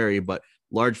playing Curry. But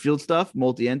large field stuff,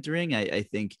 multi-entering, I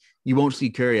think you won't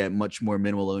see Curry at much more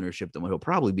minimal ownership than what he'll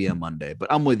probably be on Monday.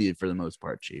 But I'm with you for the most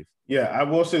part, Chief. Yeah, I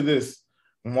will say this.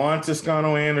 Juan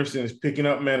Toscano Anderson is picking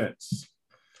up minutes.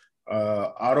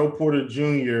 Otto Porter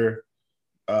Jr.,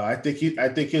 I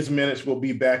think his minutes will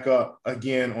be back up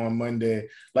again on Monday.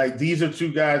 These are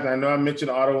two guys. I know I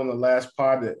mentioned Otto in the last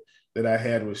pod that I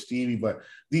had with Stevie, but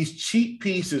these cheap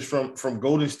pieces from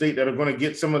Golden State that are going to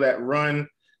get some of that run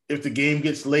if the game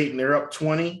gets late and they're up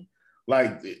 20,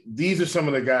 these are some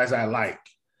of the guys I like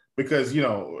because,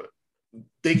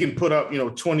 they can put up,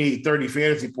 28, 30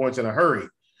 fantasy points in a hurry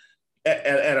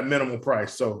at a minimal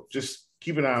price. So just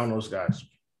keep an eye on those guys.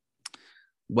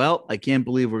 Well, I can't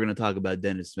believe we're going to talk about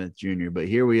Dennis Smith Jr., but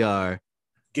here we are.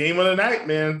 Game of the night,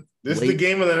 man. This is the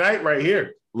game of the night right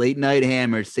here. Late night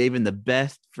hammer, saving the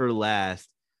best for last.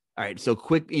 All right, so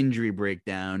quick injury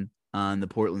breakdown on the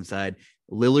Portland side.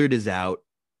 Lillard is out.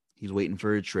 He's waiting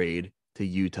for a trade to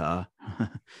Utah.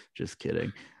 Just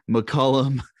kidding.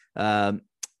 McCollum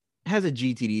has a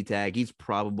GTD tag. He's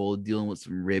probable, dealing with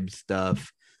some rib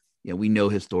stuff. We know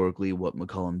historically what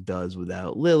McCollum does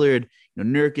without Lillard.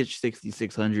 Nurkic,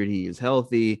 6,600. He is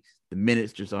healthy. The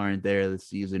minutes just aren't there this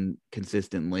season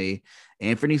consistently.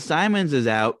 Anthony Simons is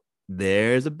out.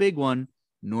 There's a big one.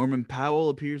 Norman Powell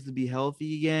appears to be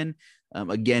healthy again.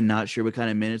 Again, not sure what kind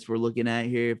of minutes we're looking at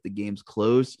here. If the game's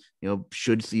close,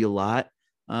 should see a lot.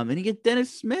 And you get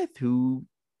Dennis Smith, who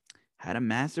had a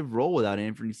massive role without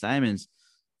Anthony Simons,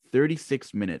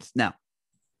 36 minutes. Now,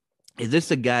 is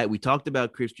this a guy? We talked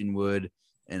about Christian Wood,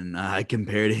 and I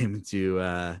compared him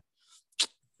to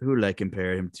who did I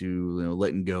compare him to?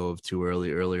 Letting go of too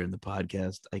early earlier in the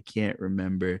podcast. I can't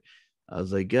remember. I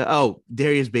was like, oh,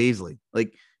 Darius Baisley.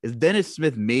 Like, is Dennis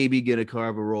Smith maybe going to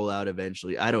carve a roll out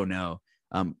eventually? I don't know.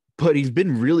 But he's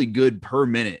been really good per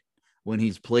minute when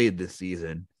he's played this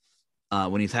season.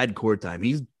 When he's had court time,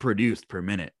 he's produced per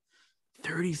minute.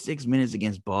 36 minutes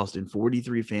against Boston,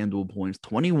 43 FanDuel points,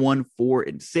 21, 4,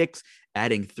 and 6,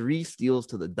 adding 3 steals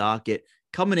to the docket,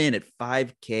 coming in at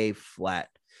 5K flat.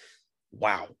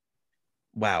 Wow.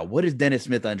 What is Dennis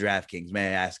Smith on DraftKings? May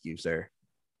I ask you, sir?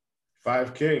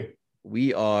 5K.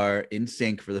 We are in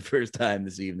sync for the first time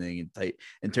this evening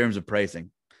in terms of pricing.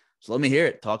 So let me hear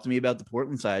it. Talk to me about the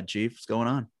Portland side, Chief. What's going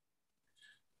on?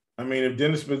 I mean, if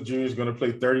Dennis Smith Jr. is going to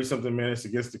play 30-something minutes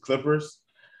against the Clippers,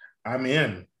 I'm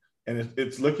in. And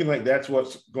it's looking like that's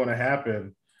what's going to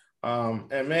happen.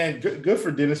 And, man, good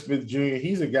for Dennis Smith Jr.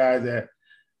 He's a guy that,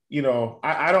 you know,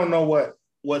 I don't know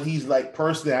what he's like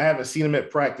personally. I haven't seen him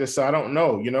at practice, so I don't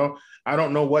know. You know, I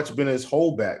don't know what's been his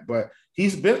holdback. But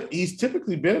he's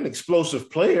typically been an explosive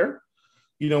player,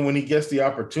 you know, when he gets the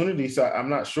opportunity. So I'm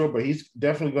not sure, but he's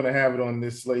definitely going to have it on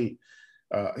this slate.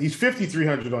 He's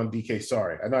 5,300 on DK.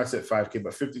 Sorry, I know I said 5K,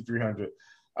 but 5,300.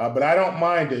 But I don't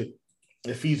mind it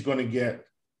if he's going to get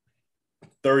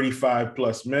 35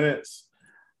 plus minutes.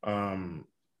 You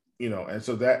know, and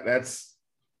so that's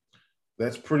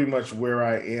pretty much where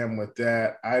I am with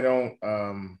that. I don't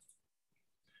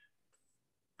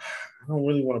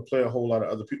really want to play a whole lot of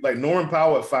other people. Like Norman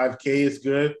Powell at 5K is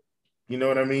good. You know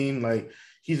what I mean? Like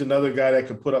he's another guy that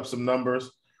can put up some numbers.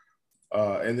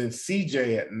 And then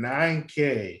CJ at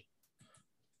 9K.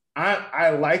 I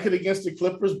like it against the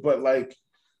Clippers, but like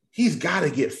he's got to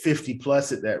get 50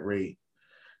 plus at that rate.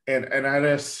 And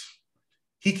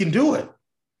he can do it.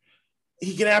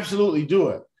 He can absolutely do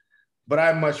it. But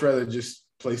I'd much rather just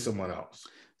play someone else.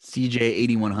 CJ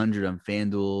 8,100 on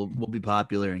FanDuel will be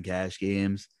popular in cash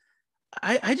games.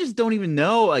 I just don't even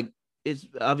know. Like, it's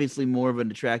obviously more of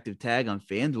an attractive tag on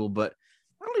FanDuel, but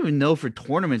I don't even know for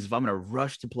tournaments if I'm going to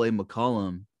rush to play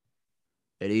McCollum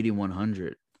at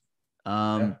 8,100.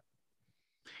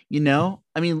 You know,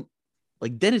 I mean,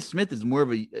 like Dennis Smith is more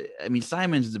of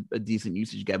Simons is a decent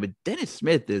usage guy, but Dennis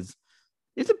Smith is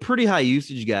a pretty high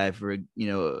usage guy for, you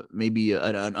know, maybe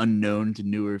an unknown to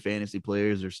newer fantasy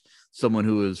players or someone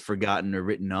who is forgotten or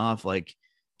written off. Like,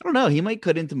 I don't know. He might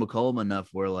cut into McCollum enough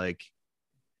where like,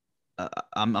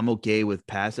 I'm okay with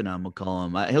passing on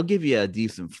McCollum. He'll give you a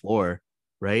decent floor,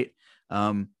 right?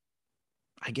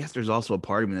 I guess there's also a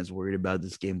part of me that's worried about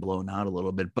this game blowing out a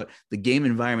little bit, but the game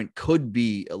environment could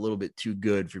be a little bit too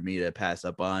good for me to pass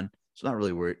up on. So not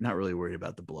really worried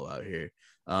about the blowout here.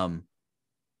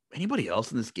 Anybody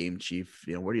else in this game, Chief?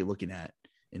 You know, what are you looking at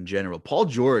in general? Paul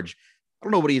George, I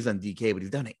don't know what he is on DK, but he's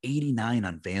down to 89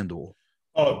 on FanDuel.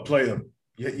 Oh, play him.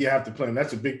 You have to play him.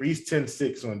 That's he's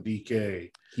 10-6 on DK.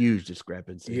 Huge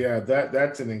discrepancy. Yeah,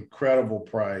 that's an incredible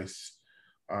price.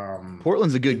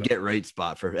 Portland's a good get right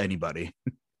spot for anybody.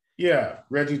 Yeah,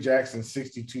 Reggie Jackson,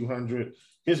 6,200.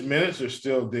 His minutes are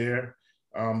still there,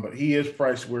 but he is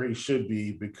priced where he should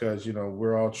be because, you know,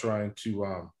 we're all trying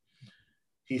to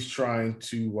he's trying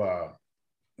to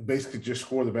basically just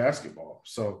score the basketball.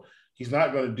 So he's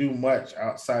not going to do much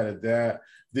outside of that.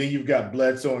 Then you've got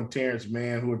Bledsoe and Terrence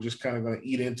Mann who are just kind of going to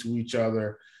eat into each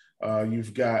other.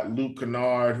 You've got Luke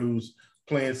Kennard who's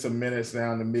playing some minutes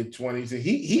now in the mid-20s. And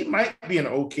he might be an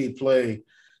okay play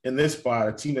in this spot,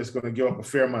 a team that's going to give up a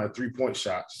fair amount of three-point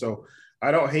shots. So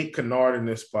I don't hate Kennard in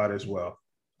this spot as well.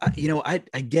 You know, I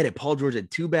get it. Paul George had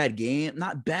 2 bad games.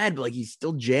 Not bad, but like he's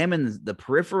still jamming the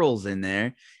peripherals in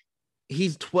there.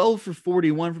 He's 12 for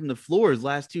 41 from the floor his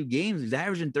last 2 games. He's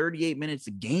averaging 38 minutes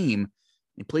a game.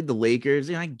 He played the Lakers.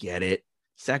 You know, I get it.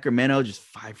 Sacramento, just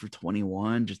 5 for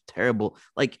 21. Just terrible.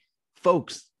 Like,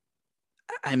 folks,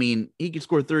 I mean, he could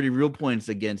score 30 real points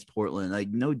against Portland. Like,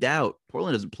 no doubt.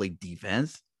 Portland doesn't play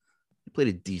defense. He played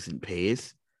a decent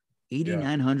pace.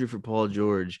 8,900 for Paul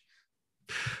George.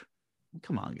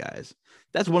 Come on, guys.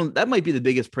 That might be the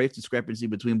biggest price discrepancy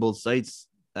between both sites.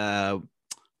 Other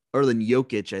than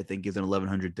Jokic, I think, is an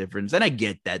 1,100 difference. And I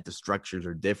get that the structures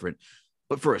are different.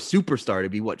 But for a superstar to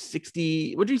be,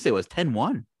 60? What did you say was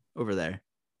 10-1 over there?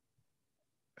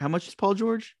 How much is Paul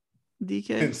George? DK?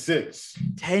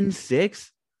 10-6. 10-6?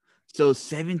 So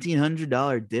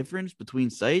 $1,700 difference between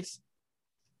sites?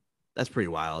 That's pretty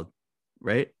wild,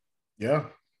 right? Yeah.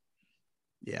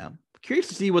 Yeah. Curious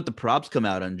to see what the props come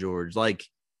out on George. Like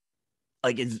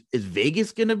is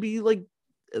Vegas going to be like,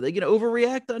 are they going to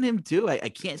overreact on him too? I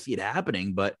can't see it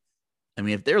happening, but I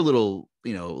mean, if they're a little,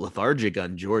 you know, lethargic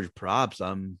on George props,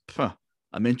 I'm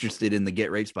interested in the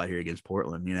get right spot here against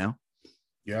Portland, you know?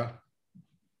 Yeah.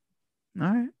 All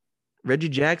right. Reggie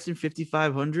Jackson,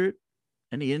 5,500.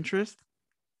 Any interest?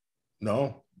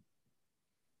 No.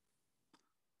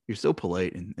 You're so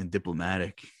polite and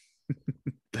diplomatic.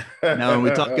 Now, when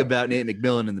we talk about Nate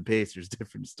McMillan and the Pacers,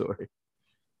 different story.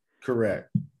 Correct.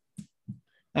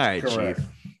 All right, Correct.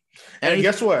 Chief. And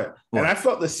guess what? What? And I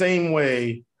felt the same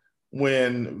way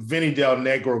when Vinny Del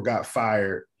Negro got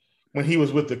fired when he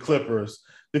was with the Clippers.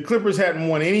 The Clippers hadn't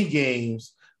won any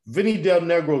games. Vinny Del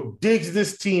Negro digs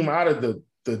this team out of the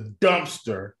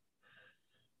dumpster.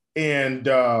 And,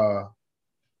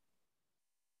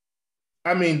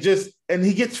 and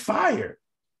he gets fired.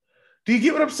 Do you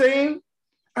get what I'm saying?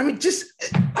 I mean,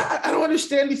 I don't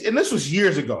understand these. And this was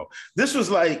years ago. This was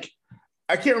like,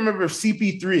 I can't remember if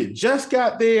CP3 had just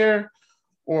got there,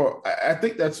 or I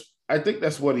think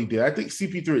that's what he did. I think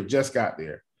CP3 had just got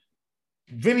there.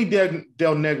 Vinny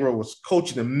Del Negro was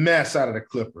coaching the mess out of the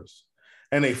Clippers,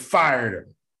 and they fired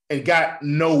him and got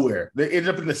nowhere. They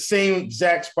ended up in the same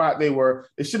exact spot they were.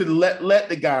 They should have let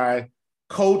the guy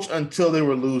coach until they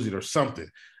were losing or something.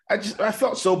 I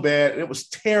felt so bad. It was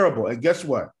terrible. And guess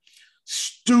what?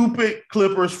 Stupid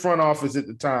Clippers front office at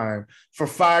the time for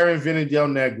firing Vinny Del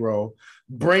Negro,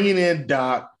 bringing in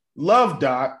Doc. Love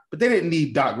Doc, but they didn't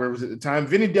need Doc Rivers at the time.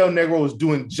 Vinny Del Negro was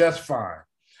doing just fine.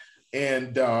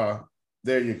 And there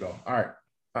you go. All right.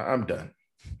 I'm done.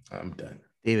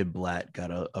 David Blatt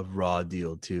got a raw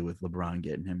deal too with LeBron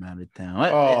getting him out of town.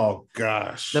 Oh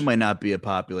gosh. That might not be a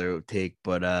popular take,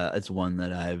 but it's one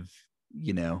that I've,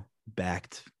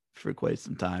 backed for quite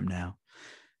some time now.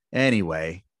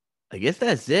 Anyway, I guess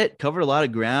that's it. Covered a lot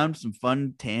of ground, some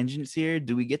fun tangents here.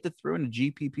 Do we get to throw in a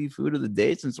GPP food of the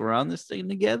day since we're on this thing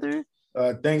together?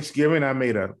 Thanksgiving, I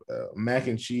made a mac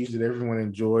and cheese that everyone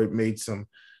enjoyed, made some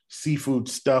seafood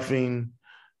stuffing,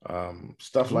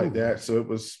 stuff like that. So it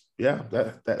was,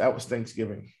 that was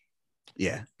Thanksgiving.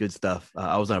 Yeah, good stuff.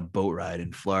 I was on a boat ride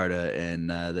in Florida, and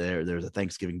there was a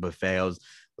Thanksgiving buffet. I was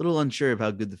a little unsure of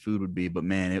how good the food would be, but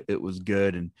man, it was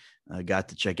good. And I got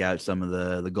to check out some of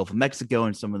the Gulf of Mexico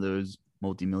and some of those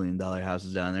multi-million-dollar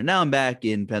houses down there. Now I'm back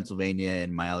in Pennsylvania,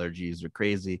 and my allergies are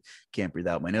crazy. Can't breathe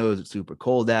out my nose. It's super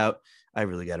cold out. I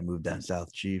really got to move down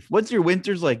south, Chief. What's your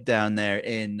winters like down there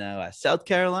in South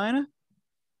Carolina?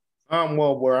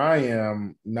 Well, where I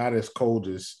am, not as cold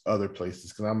as other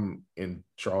places because I'm in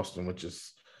Charleston, which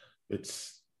is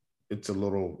it's a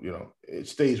little, it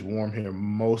stays warm here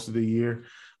most of the year.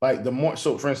 Like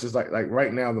so for instance, like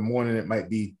right now, the morning it might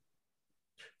be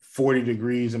 40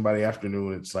 degrees, and by the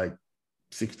afternoon it's like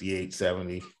 68,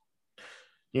 70,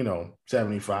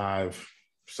 75,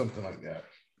 something like that.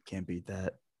 Can't beat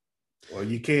that. Well,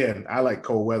 you can. I like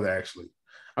cold weather, actually.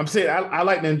 I'm saying I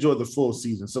like to enjoy the full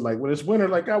season. So like when it's winter,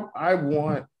 like I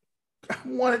want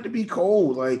it to be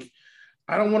cold. Like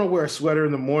I don't want to wear a sweater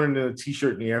in the morning and a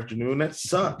t-shirt in the afternoon. That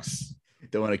sucks.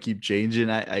 Don't want to keep changing.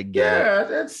 I get it. Yeah,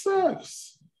 that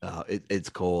sucks. Oh, it's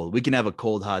cold. We can have a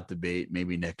cold hot debate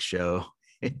maybe next show.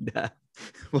 And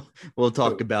we'll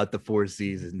talk about the four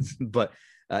seasons. But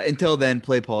until then,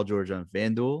 play Paul George on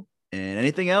FanDuel. And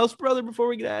anything else, brother, before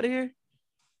we get out of here?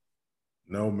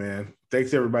 No, man.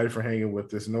 Thanks, everybody, for hanging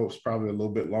with us. No, it's probably a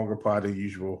little bit longer pod than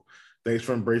usual. Thanks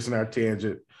for embracing our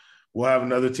tangent. We'll have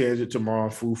another tangent tomorrow on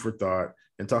Food for Thought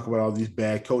and talk about all these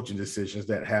bad coaching decisions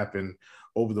that happened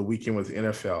over the weekend with the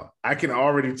NFL. I can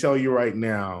already tell you right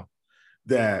now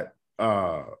that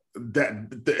that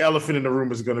the elephant in the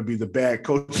room is going to be the bad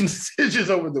coaching decisions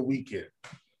over the weekend.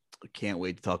 I can't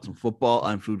wait to talk some football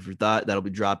on Food for Thought. That'll be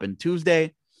dropping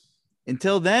Tuesday.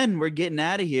 Until then, we're getting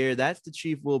out of here. That's the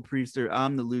Chief Will Priester.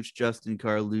 I'm the Luch Justin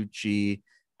Carlucci.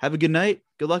 Have a good night.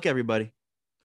 Good luck, everybody.